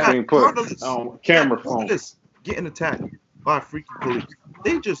 everything's We being put journalists- on camera phone. journalists getting attacked by freaky police.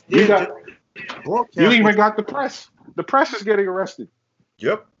 They just You did got- broadcast. You even got the press. The press is getting arrested.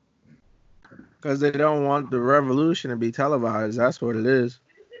 Yep. Because they don't want the revolution to be televised. That's what it is.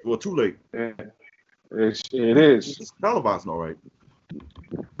 Well, too late. Yeah. It is. It's televised, all right.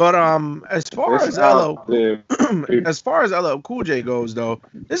 But as far It's as LL, out there. as far as LL Cool J goes, though,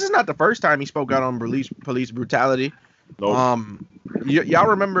 this is not the first time he spoke out on police brutality. No. Y'all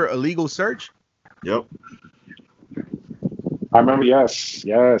remember Illegal Search? Yep. I remember, yes,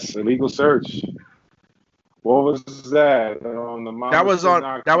 illegal search. What was that? On the Mama That was Said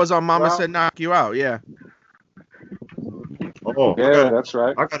on Knock Mama You Out? Said Knock You Out. Yeah. Oh, Yeah, that's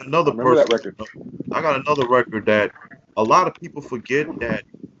right. I got another I remember that person. record. I got another record that a lot of people forget that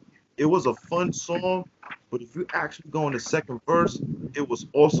it was a fun song, but if you actually go in the second verse, it was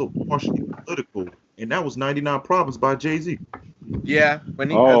also partially political, and that was 99 Problems by Jay-Z. Yeah. When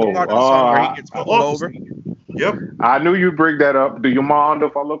he Oh, at the part of the song where I- he gets pulled over. Yep. I knew you'd bring that up. Do you mind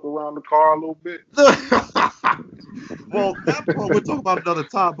if I look around the car a little bit? Well, that part we'll talk about another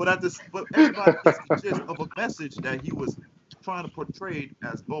time. But everybody gets the gist of a message that he was trying to portray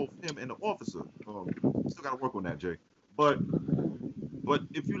as both him and the officer. Still got to work on that, Jay. But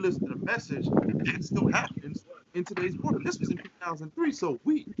if you listen to the message, that still happens in today's world. This was in 2003, so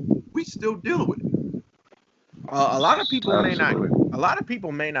we still dealing with it. A lot of people may not. A lot of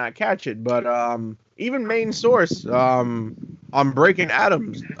people may not catch it, but even main source on Breaking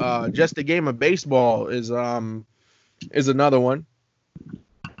Atoms, Just a Game of Baseball is another one.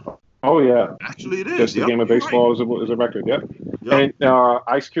 Oh yeah, actually it is. Just a Game of Baseball is a record. Yep. And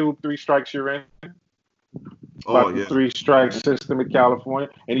Ice Cube, 3 Strikes You're In. Oh yeah. 3 strike system in California,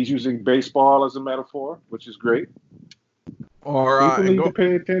 and he's using baseball as a metaphor, which is great. People need to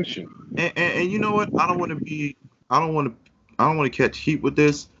pay attention. And you know what? I don't want to catch heat with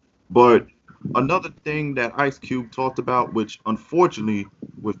this, but another thing that Ice Cube talked about, which unfortunately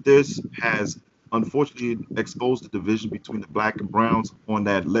with this has unfortunately exposed the division between the black and browns on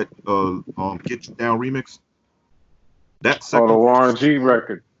that Get You Down remix. That second the Warren G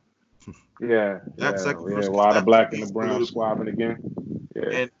record. Yeah, second verse, why the black and the brown swapping again?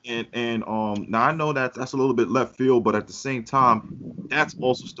 Yeah. And now I know that's a little bit left field, but at the same time, that's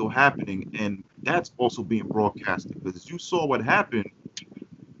also still happening, and that's also being broadcasted. Because you saw what happened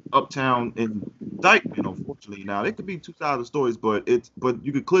uptown in Dykeman, unfortunately. Now it could be 2,000 stories, but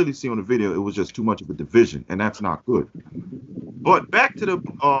you could clearly see on the video it was just too much of a division, and that's not good. But back to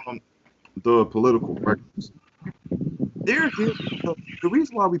the political records. The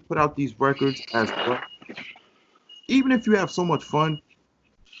reason why we put out these records as well, even if you have so much fun,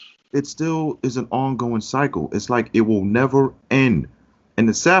 it still is an ongoing cycle. It's like it will never end. And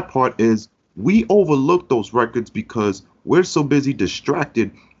the sad part is we overlook those records because we're so busy distracted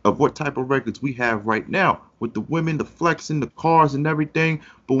of what type of records we have right now with the women, the flexing, the cars, and everything.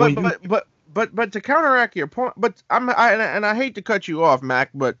 But to counteract your point, I hate to cut you off, Mac,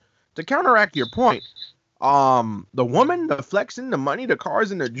 but to counteract your point. The woman, the flexing, the money, the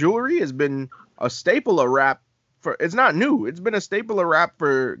cars, and the jewelry has been a staple of rap it's not new. It's been a staple of rap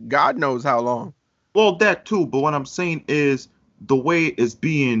for God knows how long. Well, that too, but what I'm saying is the way it's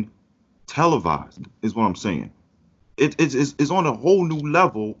being televised is what I'm saying. It's on a whole new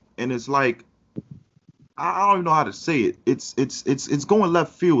level, and it's like I don't even know how to say it. It's going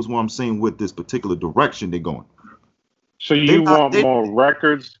left field is what I'm saying with this particular direction they're going. So you want more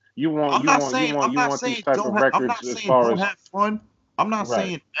records? I'm not saying don't have fun. I'm not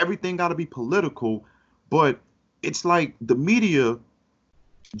saying everything got to be political, but it's like the media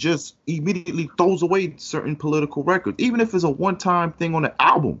just immediately throws away certain political records, even if it's a one-time thing on an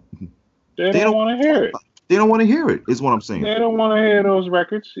album. They don't want to hear it. They don't want to hear it. Is what I'm saying. They don't want to hear those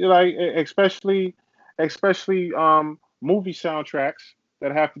records, like especially movie soundtracks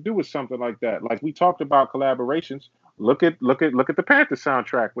that have to do with something like that. Like we talked about collaborations. Look at the Panther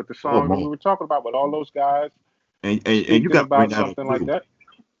soundtrack with the song that we were talking about with all those guys. And you got about something like that.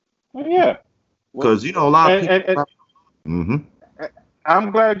 Well, yeah. Because a lot of people.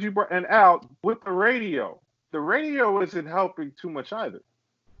 I'm glad you brought Al with the radio. The radio isn't helping too much either.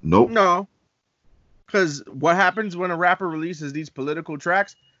 Nope. No. Because what happens when a rapper releases these political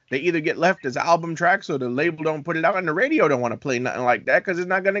tracks? They either get left as album tracks or the label don't put it out, and the radio don't want to play nothing like that because it's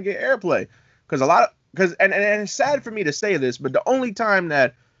not going to get airplay. Because and it's sad for me to say this, but the only time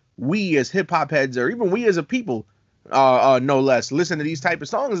that we as hip hop heads, or even we as a people, no less, listen to these type of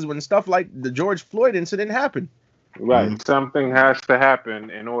songs is when stuff like the George Floyd incident happened. Right. Something has to happen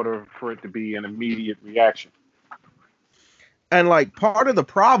in order for it to be an immediate reaction. And like part of the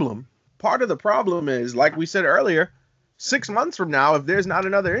problem is, like we said earlier, 6 months from now, if there's not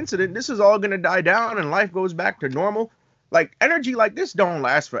another incident, this is all going to die down and life goes back to normal. Like energy like this don't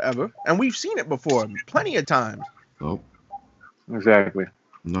last forever. And we've seen it before plenty of times. Nope. Exactly.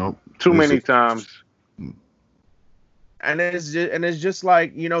 Nope. Too many times. And it's just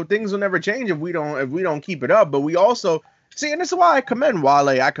like, things will never change if we don't keep it up. But we also see, and this is why I commend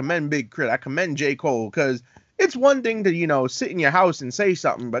Wale, I commend Big Crit, I commend J. Cole, because it's one thing to, sit in your house and say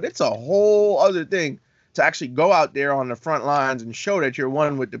something, but it's a whole other thing to actually go out there on the front lines and show that you're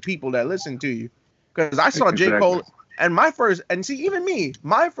one with the people that listen to you. Because I saw J. Cole, and my first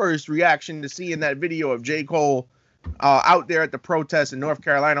reaction to seeing that video of J. Cole out there at the protest in North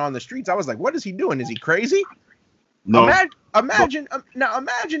Carolina on the streets, I was like, what is he doing? Is he crazy? No. Imagine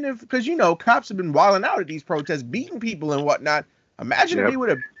if, because cops have been wilding out at these protests, beating people and whatnot. Imagine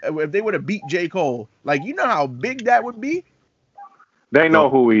if they would have beat J. Cole. Like, how big that would be. They know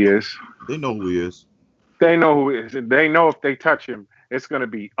who he is. They know who he is. They know who he is. They know if they touch him, it's going to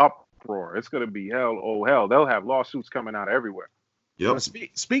be uproar. It's going to be hell. Oh hell! They'll have lawsuits coming out everywhere. Yep.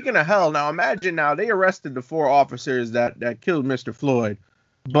 Speaking of hell, now imagine they arrested the 4 officers that killed Mr. Floyd,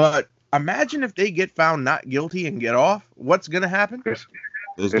 but imagine if they get found not guilty and get off. What's gonna happen? It's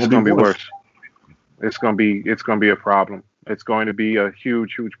It's gonna be worse. It's gonna be a problem. It's going to be a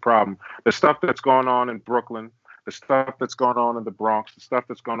huge problem. The stuff that's going on in Brooklyn, the stuff that's going on in the Bronx, the stuff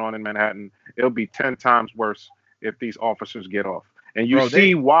that's going on in Manhattan, it'll be 10 times worse if these officers get off. And you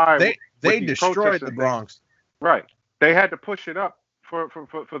see why they destroyed the Bronx. Right. They had to push it up for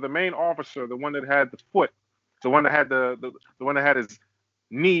the main officer, the one that had the foot, the one that had the one that had his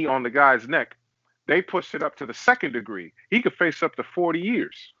knee on the guy's neck. They pushed it up to the 2nd degree. He could face up to 40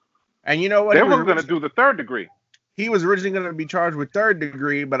 years. And you know what? They were going to do the 3rd degree. He was originally going to be charged with 3rd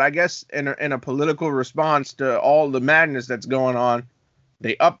degree, but I guess in a political response to all the madness that's going on,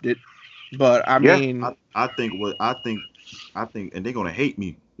 they upped it. But I mean, I think, and they're gonna hate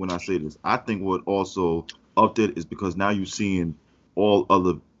me when I say this. I think what also upped it is because now you're seeing all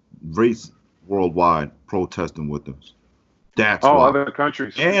other race worldwide protesting with them. That's why. Other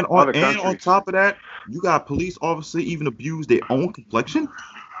countries. And on top of that, you got police officers even abuse their own complexion.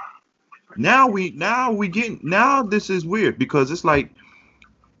 Now this is weird because it's like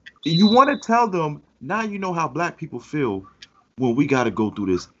you want to tell them now you know how black people feel when we got to go through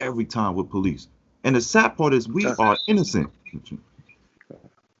this every time with police. And the sad part is we are innocent.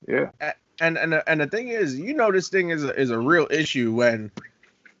 Yeah. And the thing is, this thing is a real issue. When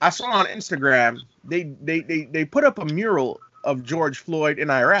I saw on Instagram, they put up a mural of George Floyd in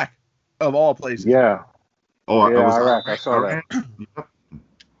Iraq, of all places. Yeah. Oh, yeah, Iraq. I saw that.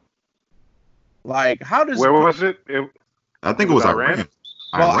 Like, how does... Where was it? I think it was Iran.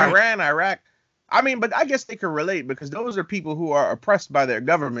 Well, Iran, Iraq. I mean, but I guess they could relate because those are people who are oppressed by their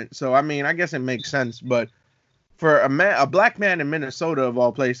government. So, I mean, I guess it makes sense. But for a black man in Minnesota, of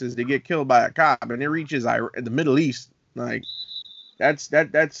all places, to get killed by a cop and it reaches the Middle East, like, that's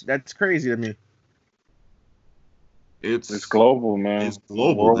crazy to me. It's global, man. It's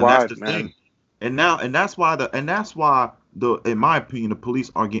global. Worldwide, and that's the man. thing. And that's why in my opinion, the police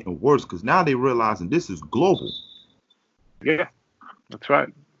are getting worse because now they realizing this is global. Yeah, that's right.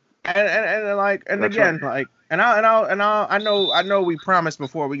 I know we promised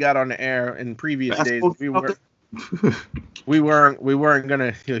before we got on the air in previous days we weren't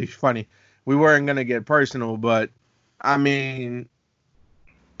gonna funny. We weren't gonna get personal, but I mean,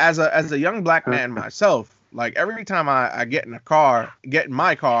 as a young black man myself, like every time I get in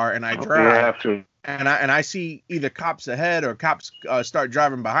my car and I drive, and I see either cops ahead or cops start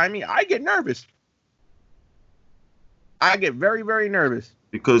driving behind me, I get nervous. I get very, very nervous.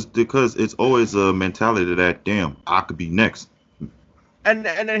 Because it's always a mentality that, damn, I could be next. And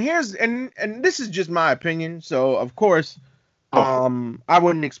this is just my opinion. So of course, I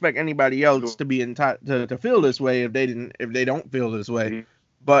wouldn't expect anybody else to be to feel this way if they don't feel this way.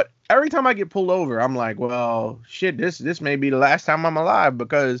 But every time I get pulled over, I'm like, well, shit, this may be the last time I'm alive,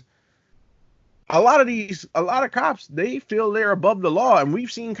 because a lot of cops, they feel they're above the law, and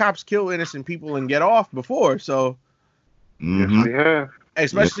we've seen cops kill innocent people and get off before. So, yes, we have.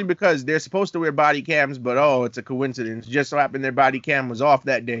 Especially because they're supposed to wear body cams, but it's a coincidence. Just so happened their body cam was off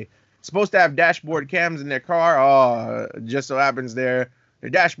that day. Supposed to have dashboard cams in their car. Just so happens their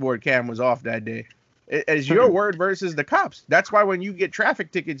dashboard cam was off that day. It's your word versus the cops. That's why when you get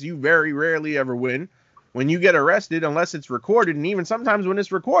traffic tickets, you very rarely ever win. When you get arrested, unless it's recorded, and even sometimes when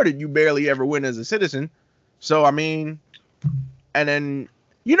it's recorded, you barely ever win as a citizen. So, I mean, and then,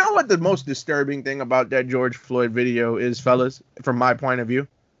 you know what the most disturbing thing about that George Floyd video is, fellas, from my point of view?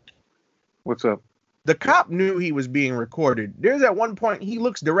 What's up? The cop knew he was being recorded. There's at one point, he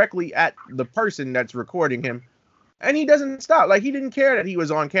looks directly at the person that's recording him, and he doesn't stop. Like, he didn't care that he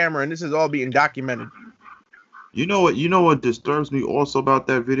was on camera, and this is all being documented. You know what disturbs me also about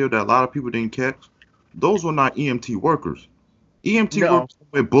that video that a lot of people didn't catch? Those were not EMT workers. EMT workers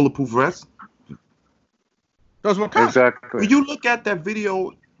wear bulletproof vests. Those were cops. Exactly. When you look at that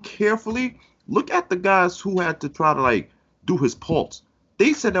video carefully, look at the guys who had to try to do his pulse.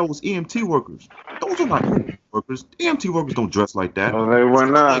 They said that was EMT workers. Those are not EMT workers. EMT workers don't dress like that. No, they were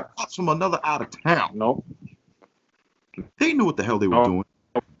not. Like cops from another out of town. Nope. They knew what the hell they were doing.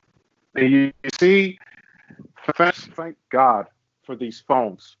 You see, thank God for these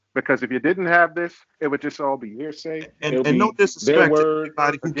phones. Because if you didn't have this, it would just all be hearsay. And no disrespect to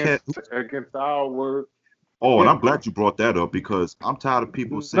anybody who against our word. Oh, and I'm glad you brought that up, because I'm tired of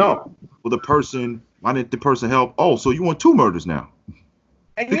people saying, well, why didn't the person help? Oh, so you want 2 murders now?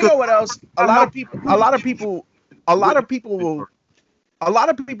 And you know what else? A lot of people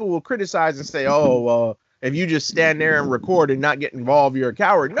will criticize and say, oh, well, if you just stand there and record and not get involved, you're a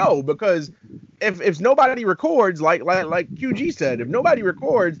coward. No, because if nobody records, like QG said, if nobody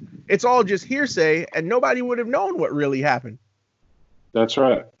records, it's all just hearsay, and nobody would have known what really happened. That's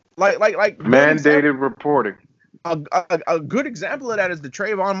right. Like Mandated reporting. A good example of that is the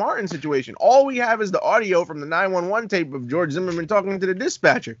Trayvon Martin situation. All we have is the audio from the 911 tape of George Zimmerman talking to the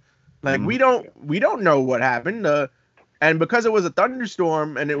dispatcher. Like we don't know what happened. And because it was a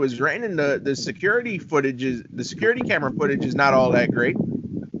thunderstorm and it was raining, the security camera footage is not all that great.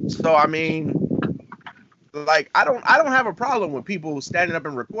 So I mean, like I don't have a problem with people standing up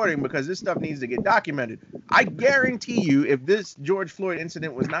and recording because this stuff needs to get documented. I guarantee you, if this George Floyd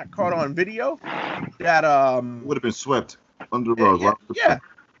incident was not caught on video, that would have been swept under the rug. Yeah.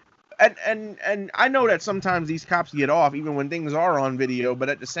 And I know that sometimes these cops get off even when things are on video, but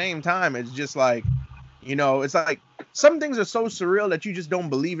at the same time, it's just like, you know, it's like some things are so surreal that you just don't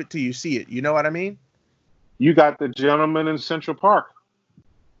believe it till you see it. You know what I mean? You got the gentleman in Central Park.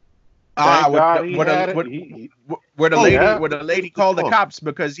 Where the lady called the cops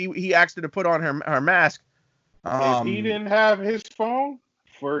because he asked her to put on her mask. If he didn't have his phone,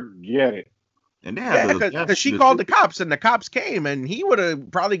 forget it. And because she called the cops and the cops came and he would have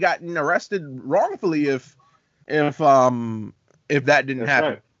probably gotten arrested wrongfully if that didn't happen.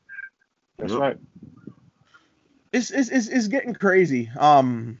 Right. That's right. It's getting crazy.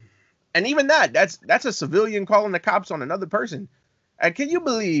 And even that's a civilian calling the cops on another person. And can you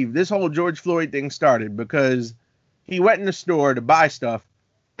believe this whole George Floyd thing started because he went in the store to buy stuff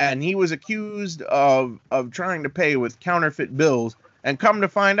and he was accused of trying to pay with counterfeit bills, and come to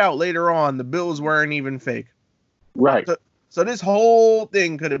find out later on the bills weren't even fake. Right. So this whole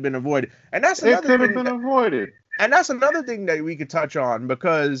thing could have been avoided. And that's another thing. It could have been avoided. And that's another thing that we could touch on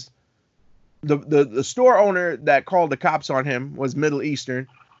because the store owner that called the cops on him was Middle Eastern.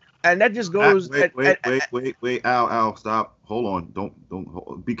 And that just goes. Wait, Al, stop. Hold on.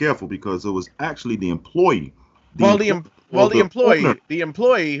 Don't be careful because it was actually the employee. The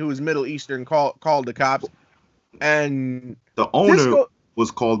employee who was Middle Eastern called the cops, and the owner was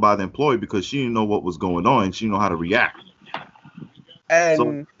called by the employee because she didn't know what was going on and she didn't know how to react. And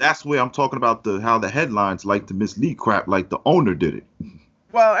so that's where I'm talking about how the headlines like to mislead crap like the owner did it.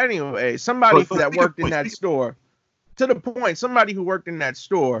 Well, anyway, somebody that worked in that store. To the point, somebody who worked in that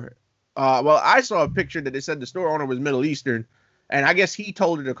store, I saw a picture that they said the store owner was Middle Eastern, and I guess he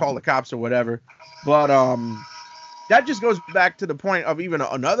told her to call the cops or whatever. But that just goes back to the point of even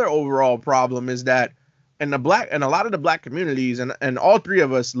another overall problem is that in a lot of the black communities, and all three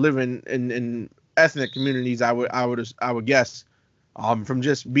of us live in ethnic communities, I would guess, from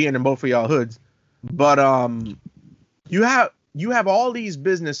just being in both of y'all hoods. But you have all these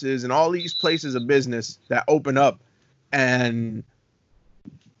businesses and all these places of business that open up. And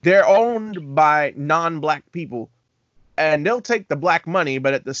they're owned by non-black people, and they'll take the black money,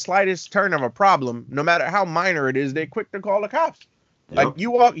 but at the slightest turn of a problem, no matter how minor it is, they're quick to call the cops. Yep. Like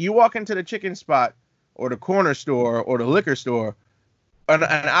you walk into the chicken spot or the corner store or the liquor store, and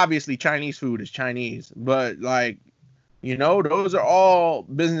obviously Chinese food is Chinese, but like, you know, those are all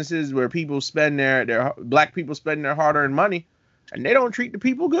businesses where people spend their black people spend their hard-earned money, and they don't treat the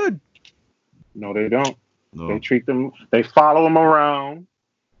people good. No, they don't. No. They treat them. They follow them around.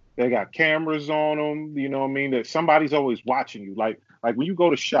 They got cameras on them. You know what I mean? That somebody's always watching you. Like when you go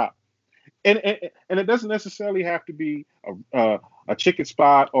to shop, and it doesn't necessarily have to be a chicken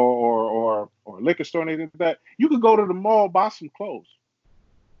spot or a liquor store or anything like that. You could go to the mall, buy some clothes.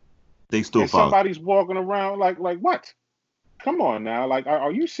 They still follow. Somebody's walking around like what? Come on now. Like,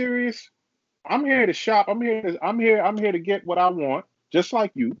 are you serious? I'm here to shop. I'm here to get what I want, just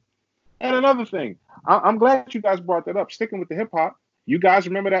like you. And another thing, I'm glad you guys brought that up. Sticking with the hip hop, you guys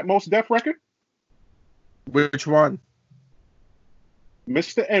remember that Mos Def record? Which one?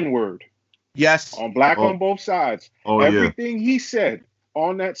 Mr. N-Word. Yes. On Black on Both Sides. Everything yeah. he said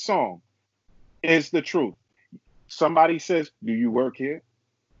on that song is the truth. Somebody says, "Do you work here?"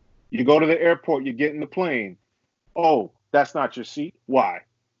 You go to the airport, you get in the plane. Oh, that's not your seat. Why?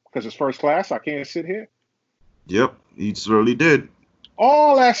 Because it's first class. I can't sit here. Yep, he certainly did.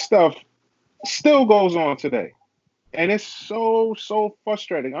 All that stuff still goes on today. And it's so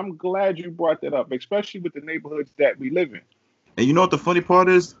frustrating. I'm glad you brought that up, especially with the neighborhoods that we live in. And you know what the funny part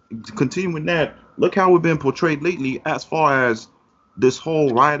is? Continuing that, look how we've been portrayed lately as far as this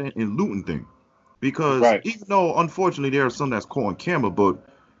whole rioting and looting thing. Because even though, unfortunately, there are some that's caught on camera, but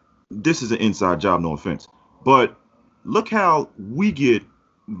this is an inside job, no offense. But look how we get,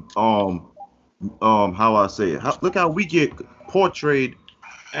 how I say it. Look how we get portrayed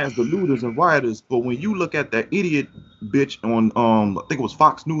as the looters and rioters, but when you look at that idiot bitch on I think it was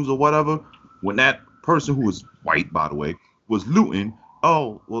Fox News or whatever, when that person who was white, by the way, was looting,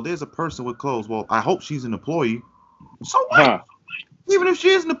 oh, well, there's a person with clothes. Well, I hope she's an employee. So what? Huh. Even if she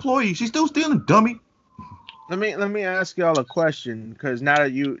is an employee, she's still stealing, dummy. Let me ask y'all a question, because now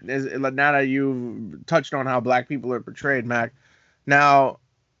that you've touched on how black people are portrayed, Mac. Now,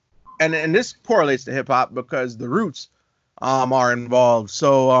 and this correlates to hip hop because the Roots are involved.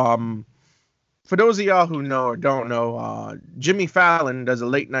 So for those of y'all who know or don't know, Jimmy Fallon does a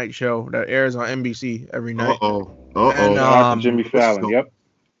late night show that airs on NBC every night. And, Shout out to Jimmy Fallon. Yep.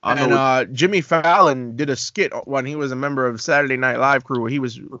 Jimmy Fallon did a skit when he was a member of Saturday Night Live crew. He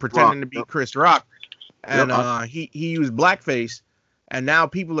was pretending to be Chris Rock, and he used blackface, and now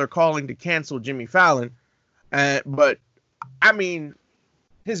people are calling to cancel Jimmy Fallon. But I mean,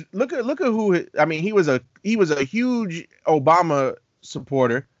 look at who he was a huge Obama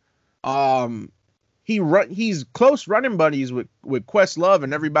supporter. He's close running buddies with Questlove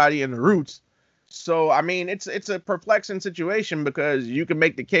and everybody in the Roots. So I mean, it's a perplexing situation, because you can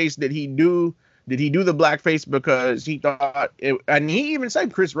make the case that did he do the blackface because he thought it, and he even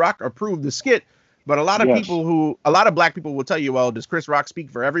said Chris Rock approved the skit. But a lot of black people will tell you, well, does Chris Rock speak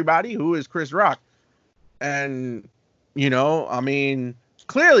for everybody? Who is Chris Rock? And I mean,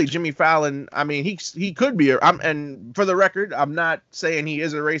 clearly Jimmy Fallon, I mean, he could be and for the record, I'm not saying he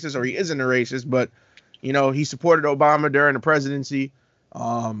is a racist or he isn't a racist, but he supported Obama during the presidency.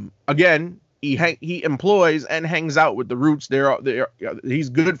 Again, he employs and hangs out with the Roots. He's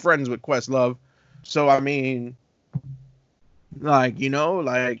good friends with Questlove. So I mean,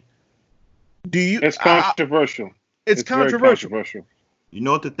 do you? It's controversial. It's controversial. You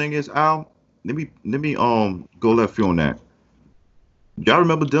know what the thing is, Al? Let me go left field on that. Y'all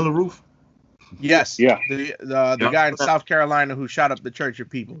remember Dylan Roof? Yes. Yeah. The guy in South Carolina who shot up the Church of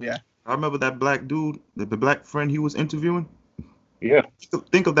People. Yeah. I remember that black dude, the black friend he was interviewing. Yeah.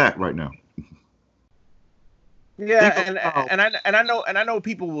 Think of that right now. Yeah, and I know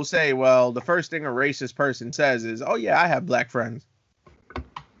people will say, well, the first thing a racist person says is, oh yeah, I have black friends.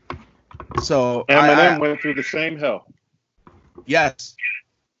 So Eminem went through the same hell. Yes.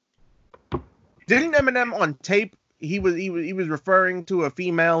 Didn't Eminem on tape? He was referring to a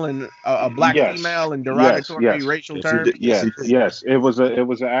female and a black female in derogatory racial terms. Yes. It was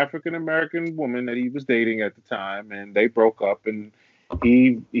an African American woman that he was dating at the time, and they broke up. And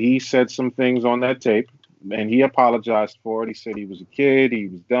he said some things on that tape, and he apologized for it. He said he was a kid, he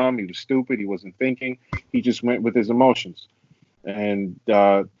was dumb, he was stupid, he wasn't thinking. He just went with his emotions. And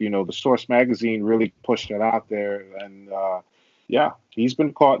the Source magazine really pushed it out there, and he's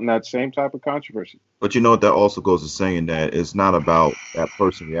been caught in that same type of controversy. But you know what, that also goes to saying that it's not about that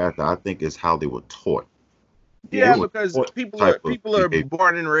person reacting. I think it's how they were taught. Yeah, because people are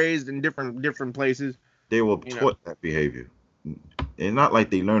born and raised in different places. They were taught that behavior. And not like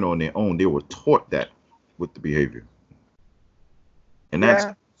they learn on their own. They were taught that with the behavior. And that's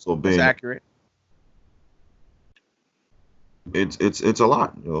accurate. It's a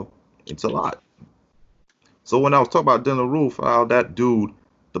lot, It's a lot. So when I was talking about Dylan Roof, how that dude,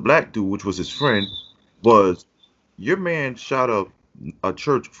 the black dude, which was his friend, was your man shot up a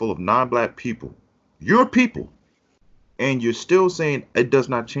church full of non-black people. Your people. And you're still saying it does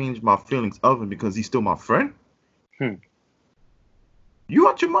not change my feelings of him because he's still my friend? You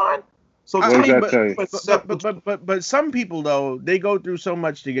out your mind? So but some people though, they go through so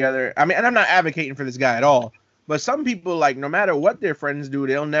much together. I mean, and I'm not advocating for this guy at all. But some people, like, no matter what their friends do,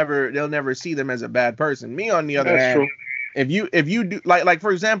 they'll never see them as a bad person. Me, on the other hand, true. if you do like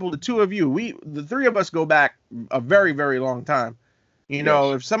for example, the two of you, the three of us go back a very, very long time.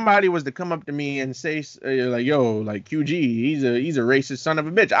 If somebody was to come up to me and say like, yo, like QG, he's a racist son of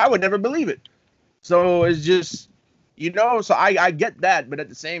a bitch, I would never believe it. So it's just, so I get that, but at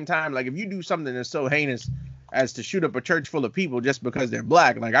the same time, like, if you do something that's so heinous as to shoot up a church full of people just because they're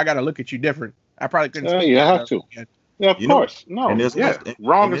black, like, I gotta look at you different. I probably couldn't. You have to. Yeah, of course. No.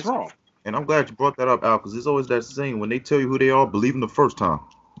 Wrong is wrong. And I'm glad you brought that up, Al, because there's always that saying: when they tell you who they are, believe them the first time.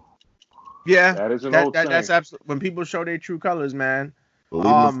 Yeah, that is an old saying. That's absolutely when people show their true colors, man.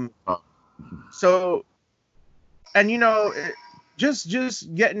 So, and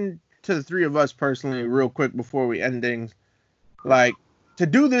just getting to the three of us personally, real quick before we end things, like, to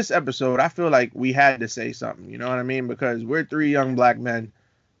do this episode, I feel like we had to say something. You know what I mean? Because we're three young black men.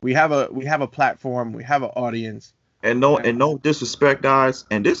 We have a platform. We have an audience. And no disrespect, guys.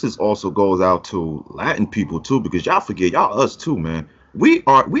 And this also goes out to Latin people too, because y'all forget, y'all us too, man. We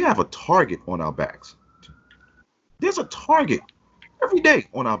have a target on our backs. There's a target every day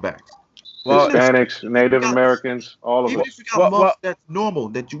on our backs. Well, Hispanics, Native Americans, all of us. Even if you got months that's normal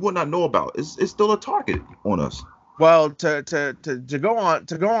that you would not know about, it's still a target on us. Well, to go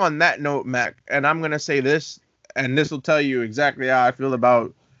on that note, Mac, and I'm gonna say this. and this will tell you exactly how I feel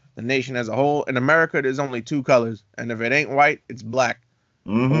about the nation as a whole. In America, there's only two colors, and if it ain't white, it's black.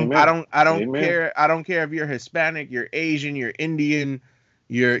 Mm-hmm. Amen. I don't Amen. care. I don't care if you're Hispanic, you're Asian, you're Indian,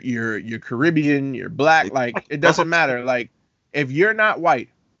 you're Caribbean, you're black. Like, it doesn't matter. Like, if you're not white,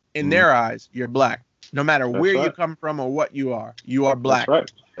 in their eyes, you're black. No matter where you come from or what you are black. That's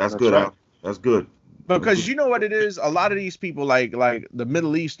right. That's good. right. That's good. Because you know what it is? A lot of these people, like the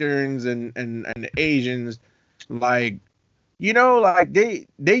Middle Easterns and the Asians, like, you know, like they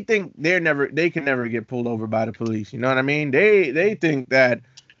think they can never get pulled over by the police. You know what I mean? They think that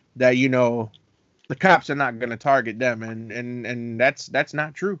you know, the cops are not gonna target them, and that's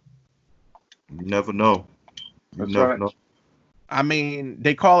not true. You never know. You That's never right. know. I mean,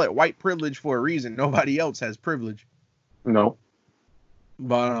 they call it white privilege for a reason. Nobody else has privilege. No.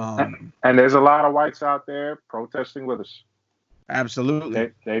 But And there's a lot of whites out there protesting with us.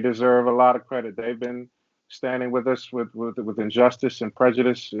 absolutely. They deserve a lot of credit. They've been standing with us with injustice and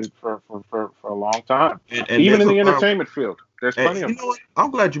prejudice for a long time. And even in there's the a viral- entertainment field, there's and plenty of you them. know what?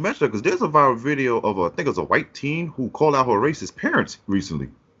 I'm glad you mentioned that because there's a viral video of I think it was a white teen who called out her racist parents recently.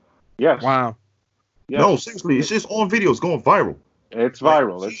 Yes. Wow. Yes. No, seriously, it's just on video. It's going viral. It's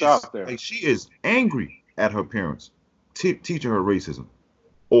viral. Like, It's out there. Like, she is angry at her parents teaching her racism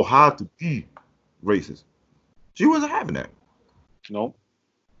or how to be racist. She wasn't having that. Nope.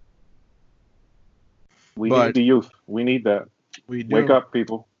 We But- need the youth. We need that. We do. Wake up,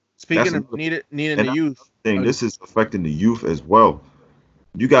 people. Speaking That's of needing and the youth. This is affecting the youth as well.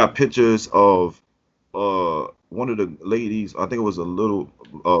 You got pictures of one of the ladies. I think it was a little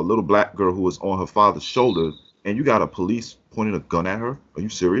black girl who was on her father's shoulder, and you got a police pointing a gun at her. Are you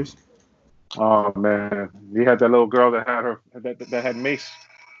serious? Oh man, you had that little girl that had that had mace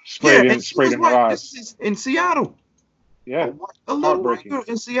sprayed and she was in her white. eyes. This is in Seattle. Yeah, A little white Heartbreaking. girl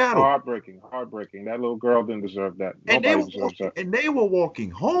in Seattle. heartbreaking. That little girl didn't deserve that. And Nobody deserves that. they were walking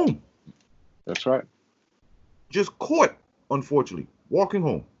home. That's right. Just caught, unfortunately, walking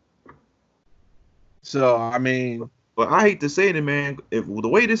home. So I mean, But I hate to say it, man. If the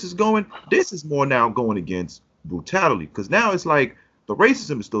way this is going, this is more now going against brutality. Because now it's like the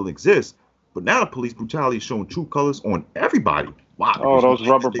racism still exists, but now the police brutality is showing true colors on everybody. Wow. Oh, those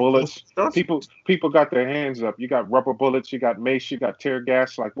rubber They bullets. stuff. People got their hands up. You got rubber bullets. You got mace. You got tear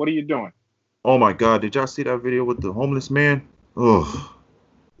gas. Like, what are you doing? Oh my God! Did y'all see that video with the homeless man? Ugh.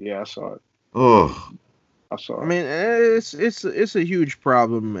 Yeah, I saw it. Ugh. I saw it. I mean, it's a huge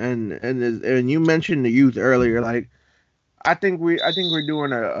problem, and you mentioned the youth earlier. Like, I think we're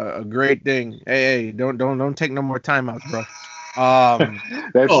doing a great thing. Hey, don't take no more timeouts, bro.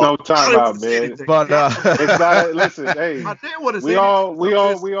 There's no time I don't out, wanna say man. anything. But It's not. Listen, hey. I didn't want to say We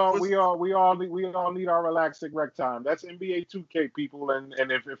all anything. need our relaxing rec time. That's NBA 2K, people, and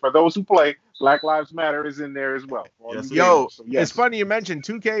if for those who play, Black Lives Matter is in there as well. Yes, yo, So, yes. it's funny you mentioned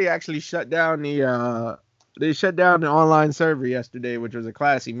 2K actually shut down the online server yesterday, which was a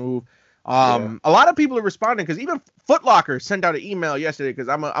classy move. A lot of people are responding because even Foot Locker sent out an email yesterday because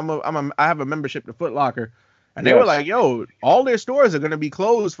I have a membership to Foot Locker, and they were like, "Yo, all their stores are gonna be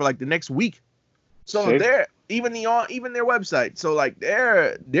closed for like the next week." So See? they're even their website. So like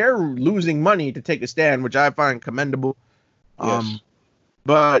they're losing money to take a stand, which I find commendable. Yes.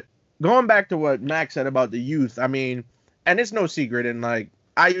 But going back to what Max said about the youth, I mean, and it's no secret, and like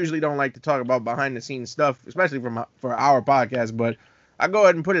I usually don't like to talk about behind the scenes stuff, especially for our podcast, but I go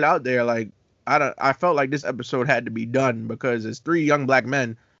ahead and put it out there. Like I felt like this episode had to be done because as three young black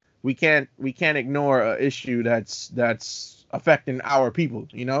men, we can't ignore an issue that's affecting our people,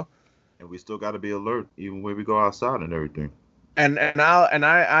 you know. And we still got to be alert, even when we go outside and everything. And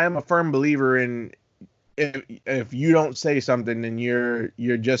I am a firm believer in if you don't say something, then you're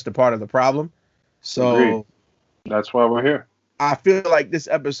just a part of the problem. So Agreed. That's why we're here. I feel like this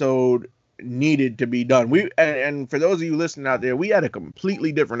episode needed to be done. And for those of you listening out there, we had a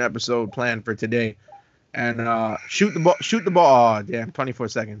completely different episode planned for today. And shoot the ball. Oh, damn, 24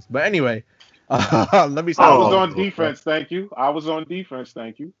 seconds. But anyway, let me I start. was on defense, thank you.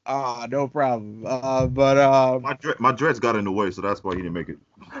 No problem. But My dreads got in the way, so that's why he didn't make it.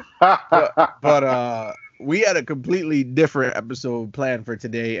 but we had a completely different episode planned for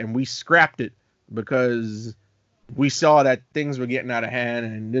today, and we scrapped it because we saw that things were getting out of hand,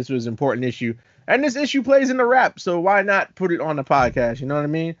 and this was an important issue. And this issue plays in the rap, so why not put it on the podcast? You know what I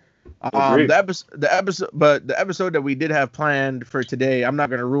mean? The episode that we did have planned for today, I'm not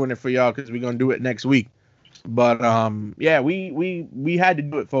gonna ruin it for y'all because we're gonna do it next week. But yeah, we had to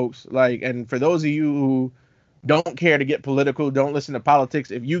do it, folks. Like, and for those of you who don't care to get political, don't listen to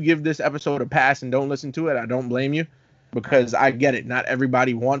politics, if you give this episode a pass and don't listen to it, I don't blame you, because I get it. Not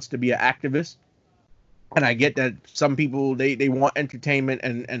everybody wants to be an activist. And I get that some people they want entertainment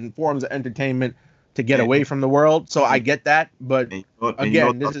and forms of entertainment to get away from the world. So I get that, but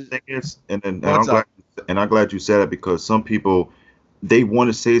again, this is I'm glad you said it, because some people, they want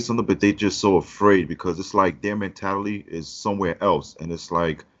to say something, but they just so afraid, because it's like their mentality is somewhere else, and it's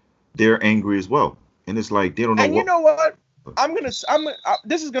like they're angry as well, and it's like they don't know. And you know what?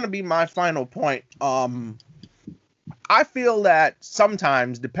 This is gonna be my final point. I feel that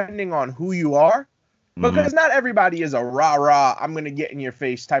sometimes, depending on who you are, because not everybody is a rah-rah, I'm going to get in your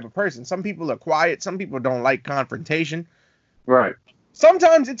face type of person. Some people are quiet. Some people don't like confrontation. Right.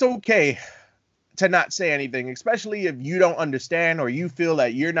 Sometimes it's okay to not say anything, especially if you don't understand or you feel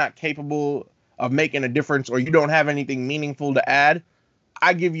that you're not capable of making a difference or you don't have anything meaningful to add.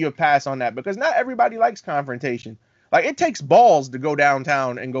 I give you a pass on that, because not everybody likes confrontation. Like, it takes balls to go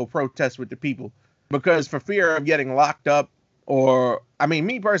downtown and go protest with the people, because for fear of getting locked up. Or, I mean,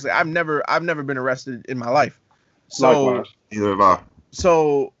 me personally, I've never been arrested in my life. So, neither have I.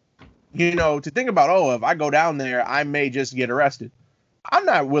 So, to think about, if I go down there, I may just get arrested. I'm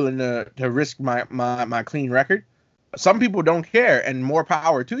not willing to risk my clean record. Some people don't care, and more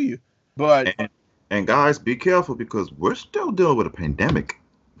power to you. But and guys, be careful, because we're still dealing with a pandemic.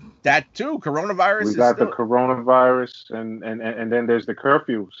 That too, coronavirus. We got the coronavirus, and then there's the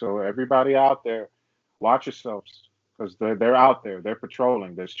curfew. So everybody out there, watch yourselves. Because they're out there, they're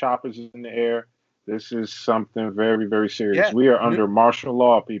patrolling. There's choppers in the air. This is something very, very serious. Yeah. We are under martial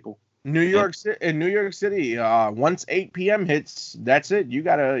law, people. In New York City, once 8 p.m. hits, that's it. You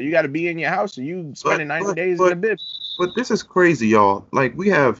gotta be in your house, or you spending 90 days in the bib. But this is crazy, y'all. Like, we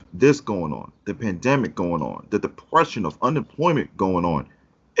have this going on, the pandemic going on, the depression of unemployment going on.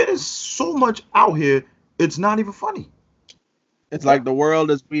 It is so much out here. It's not even funny. It's like the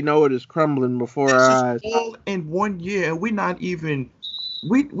world as we know it is crumbling before our eyes. All in 1 year, and we're not even.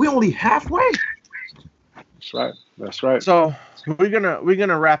 We only halfway. That's right. So we're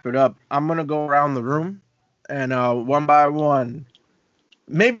gonna wrap it up. I'm gonna go around the room, and one by one.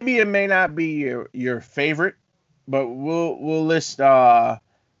 Maybe it may not be your favorite, but we'll list in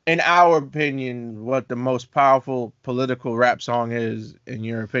our opinion what the most powerful political rap song is in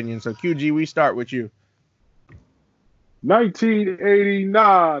your opinion. So QG, we start with you.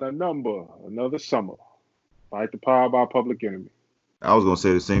 1989, a number, another summer. Fight the Power by Public Enemy. I was gonna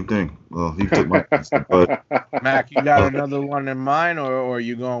say the same thing. Well, he took my but Mac, you got another one in mind, or are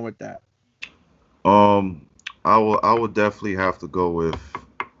you going with that? I will definitely have to go with.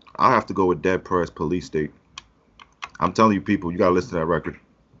 I'll have to go with Dead Prez Police State. I'm telling you, people, you gotta listen to that record.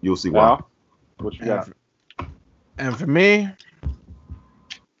 You'll see why. What you got? And for me,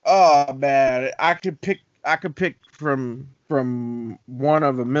 oh man, I could pick from one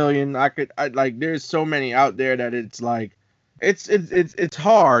of a million. There's so many out there that it's like it's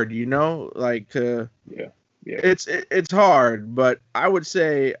hard, like it's hard, but I would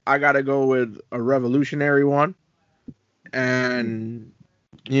say I gotta go with a revolutionary one. And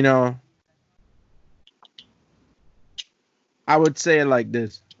I would say it like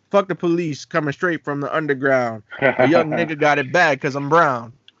this: fuck the police, coming straight from the underground. A young nigga got it bad because I'm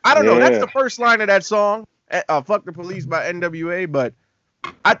brown. I don't know. That's the first line of that song. Fuck the Police by NWA, but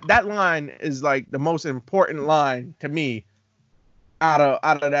that line is like the most important line to me out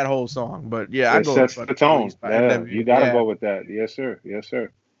of that whole song. But yeah, it sets the tone. Yeah, you gotta go with that. Yes, sir. Yes, sir.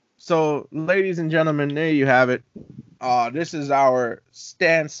 So, ladies and gentlemen, there you have it. This is our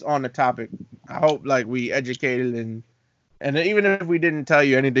stance on the topic. I hope we educated and even if we didn't tell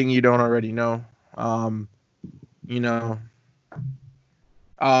you anything you don't already know,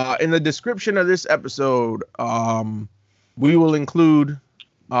 in the description of this episode, we will include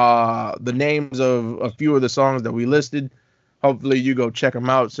the names of a few of the songs that we listed. Hopefully you go check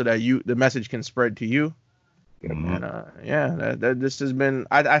them out so that the message can spread to you. And this has been,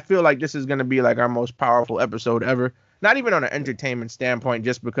 I feel like this is going to be like our most powerful episode ever. Not even on an entertainment standpoint,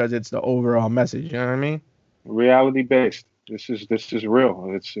 just because it's the overall message. You know what I mean? Reality based. This is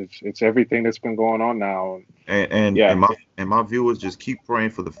real. It's everything that's been going on now. And my viewers, just keep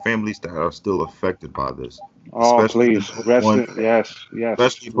praying for the families that are still affected by this. Oh, please, yes.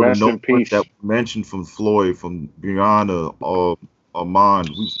 Especially for the notes that were mentioned from Floyd, from Brianna, Armand,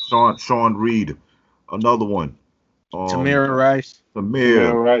 Sean Reed, another one. Tamir Rice,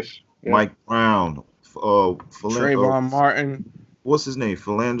 yeah. Mike Brown, Trayvon Martin. What's his name?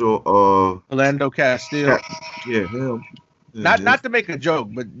 Philando Castile. Yeah, him. Not to make a joke,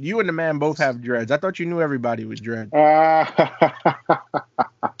 but you and the man both have dreads. I thought you knew everybody with dreads. Al.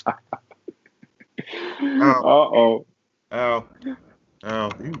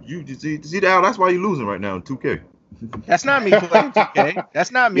 You see, Al, that's why you're losing right now in 2K. That's not me playing 2K.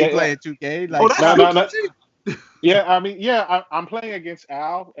 That's not me Yeah, yeah. playing 2K. Like, Oh, that's No, no, no, no. Yeah, I mean, yeah, I'm playing against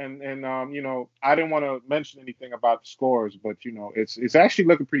Al, and you know, I didn't want to mention anything about the scores, but you know, it's actually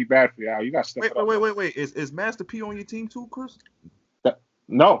looking pretty bad for you, Al. You got to step Wait, it up. wait. Is Master P on your team too, Chris?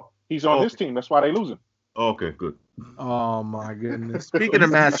 No, he's on Oh. this team. That's why they losing. Oh, okay, good. oh my goodness. Speaking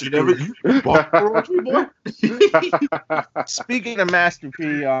of Master P, speaking of Master P,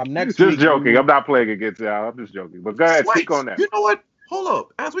 next Just week. joking. I'm not playing against Al. I'm just joking. But go ahead, Wait, speak on that. you know what? Hold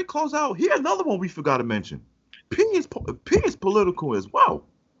up. As we close out, here's another one we forgot to mention. P is political as well.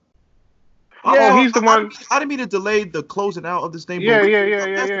 Yeah, he's the one. I didn't mean to delay the closing out of this thing. Yeah.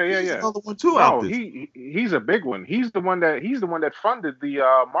 He's another one too out No, there. he's a big one. He's the one that funded the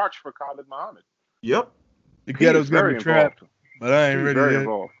march for Khalid Muhammad. Yep. The He's ghetto's very gonna be trapped, involved. but I ain't He's ready very yet.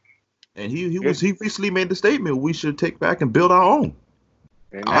 involved. And he recently made the statement we should take back and build our own.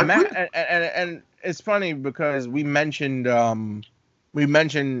 And I agree. And it's funny because we mentioned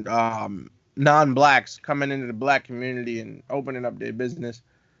non-blacks coming into the black community and opening up their business.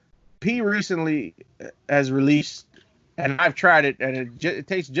 P recently has released, and I've tried it, and it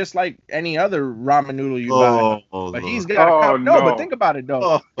tastes just like any other ramen noodle you buy. But he's got a cup. No, but think about it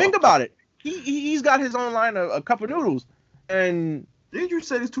though. Think about it. He's got his own line of a cup of noodles, and Didn't you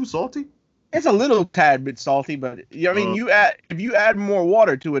say it's too salty? it's a little tad bit salty. But I mean, if you add more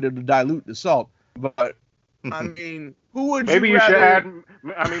water to it, it'll dilute the salt. But I mean, who would maybe you you should rather?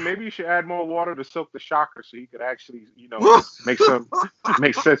 add. I mean, maybe you should add more water to soak the shocker, so you could actually, you know, make sense.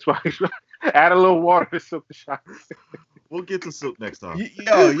 Add a little water to soak the shocker. We'll get to soup next time.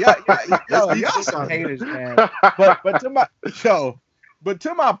 Y'all some haters, man. But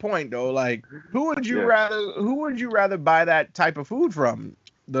to my point though, like, who would you rather buy that type of food from?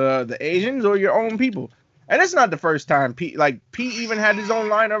 The Asians or your own people? And it's not the first time Pete even had his own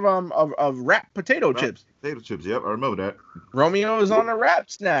line of wrapped potato chips. Potato chips, yep, I remember that. Romeo is on the wrap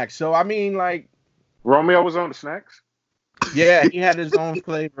snack. So I mean, like, Romeo was on the snacks. yeah, he had his own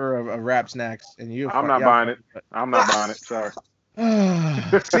flavor of wrap snacks, and I'm not buying it. I'm not buying it. Sorry.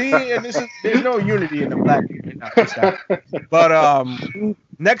 See, and there's no unity in the black community. But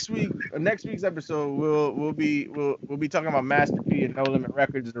next week's episode we'll be talking about Master P and No Limit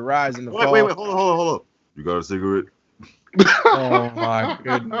Records, the rise and the fall. Wait, hold up. You got a cigarette? Oh my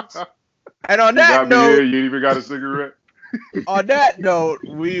goodness. And on that note, you even got a cigarette? On that note,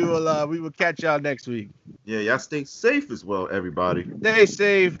 we will catch y'all next week. Yeah, y'all stay safe as well, everybody. Stay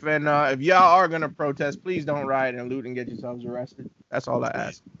safe, and if y'all are gonna protest, please don't riot and loot and get yourselves arrested. That's all I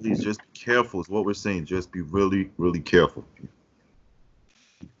ask. Please just be careful is what we're saying. Just be really, really careful.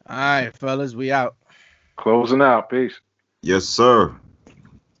 All right, fellas, we out. Closing out. Peace. Yes, sir.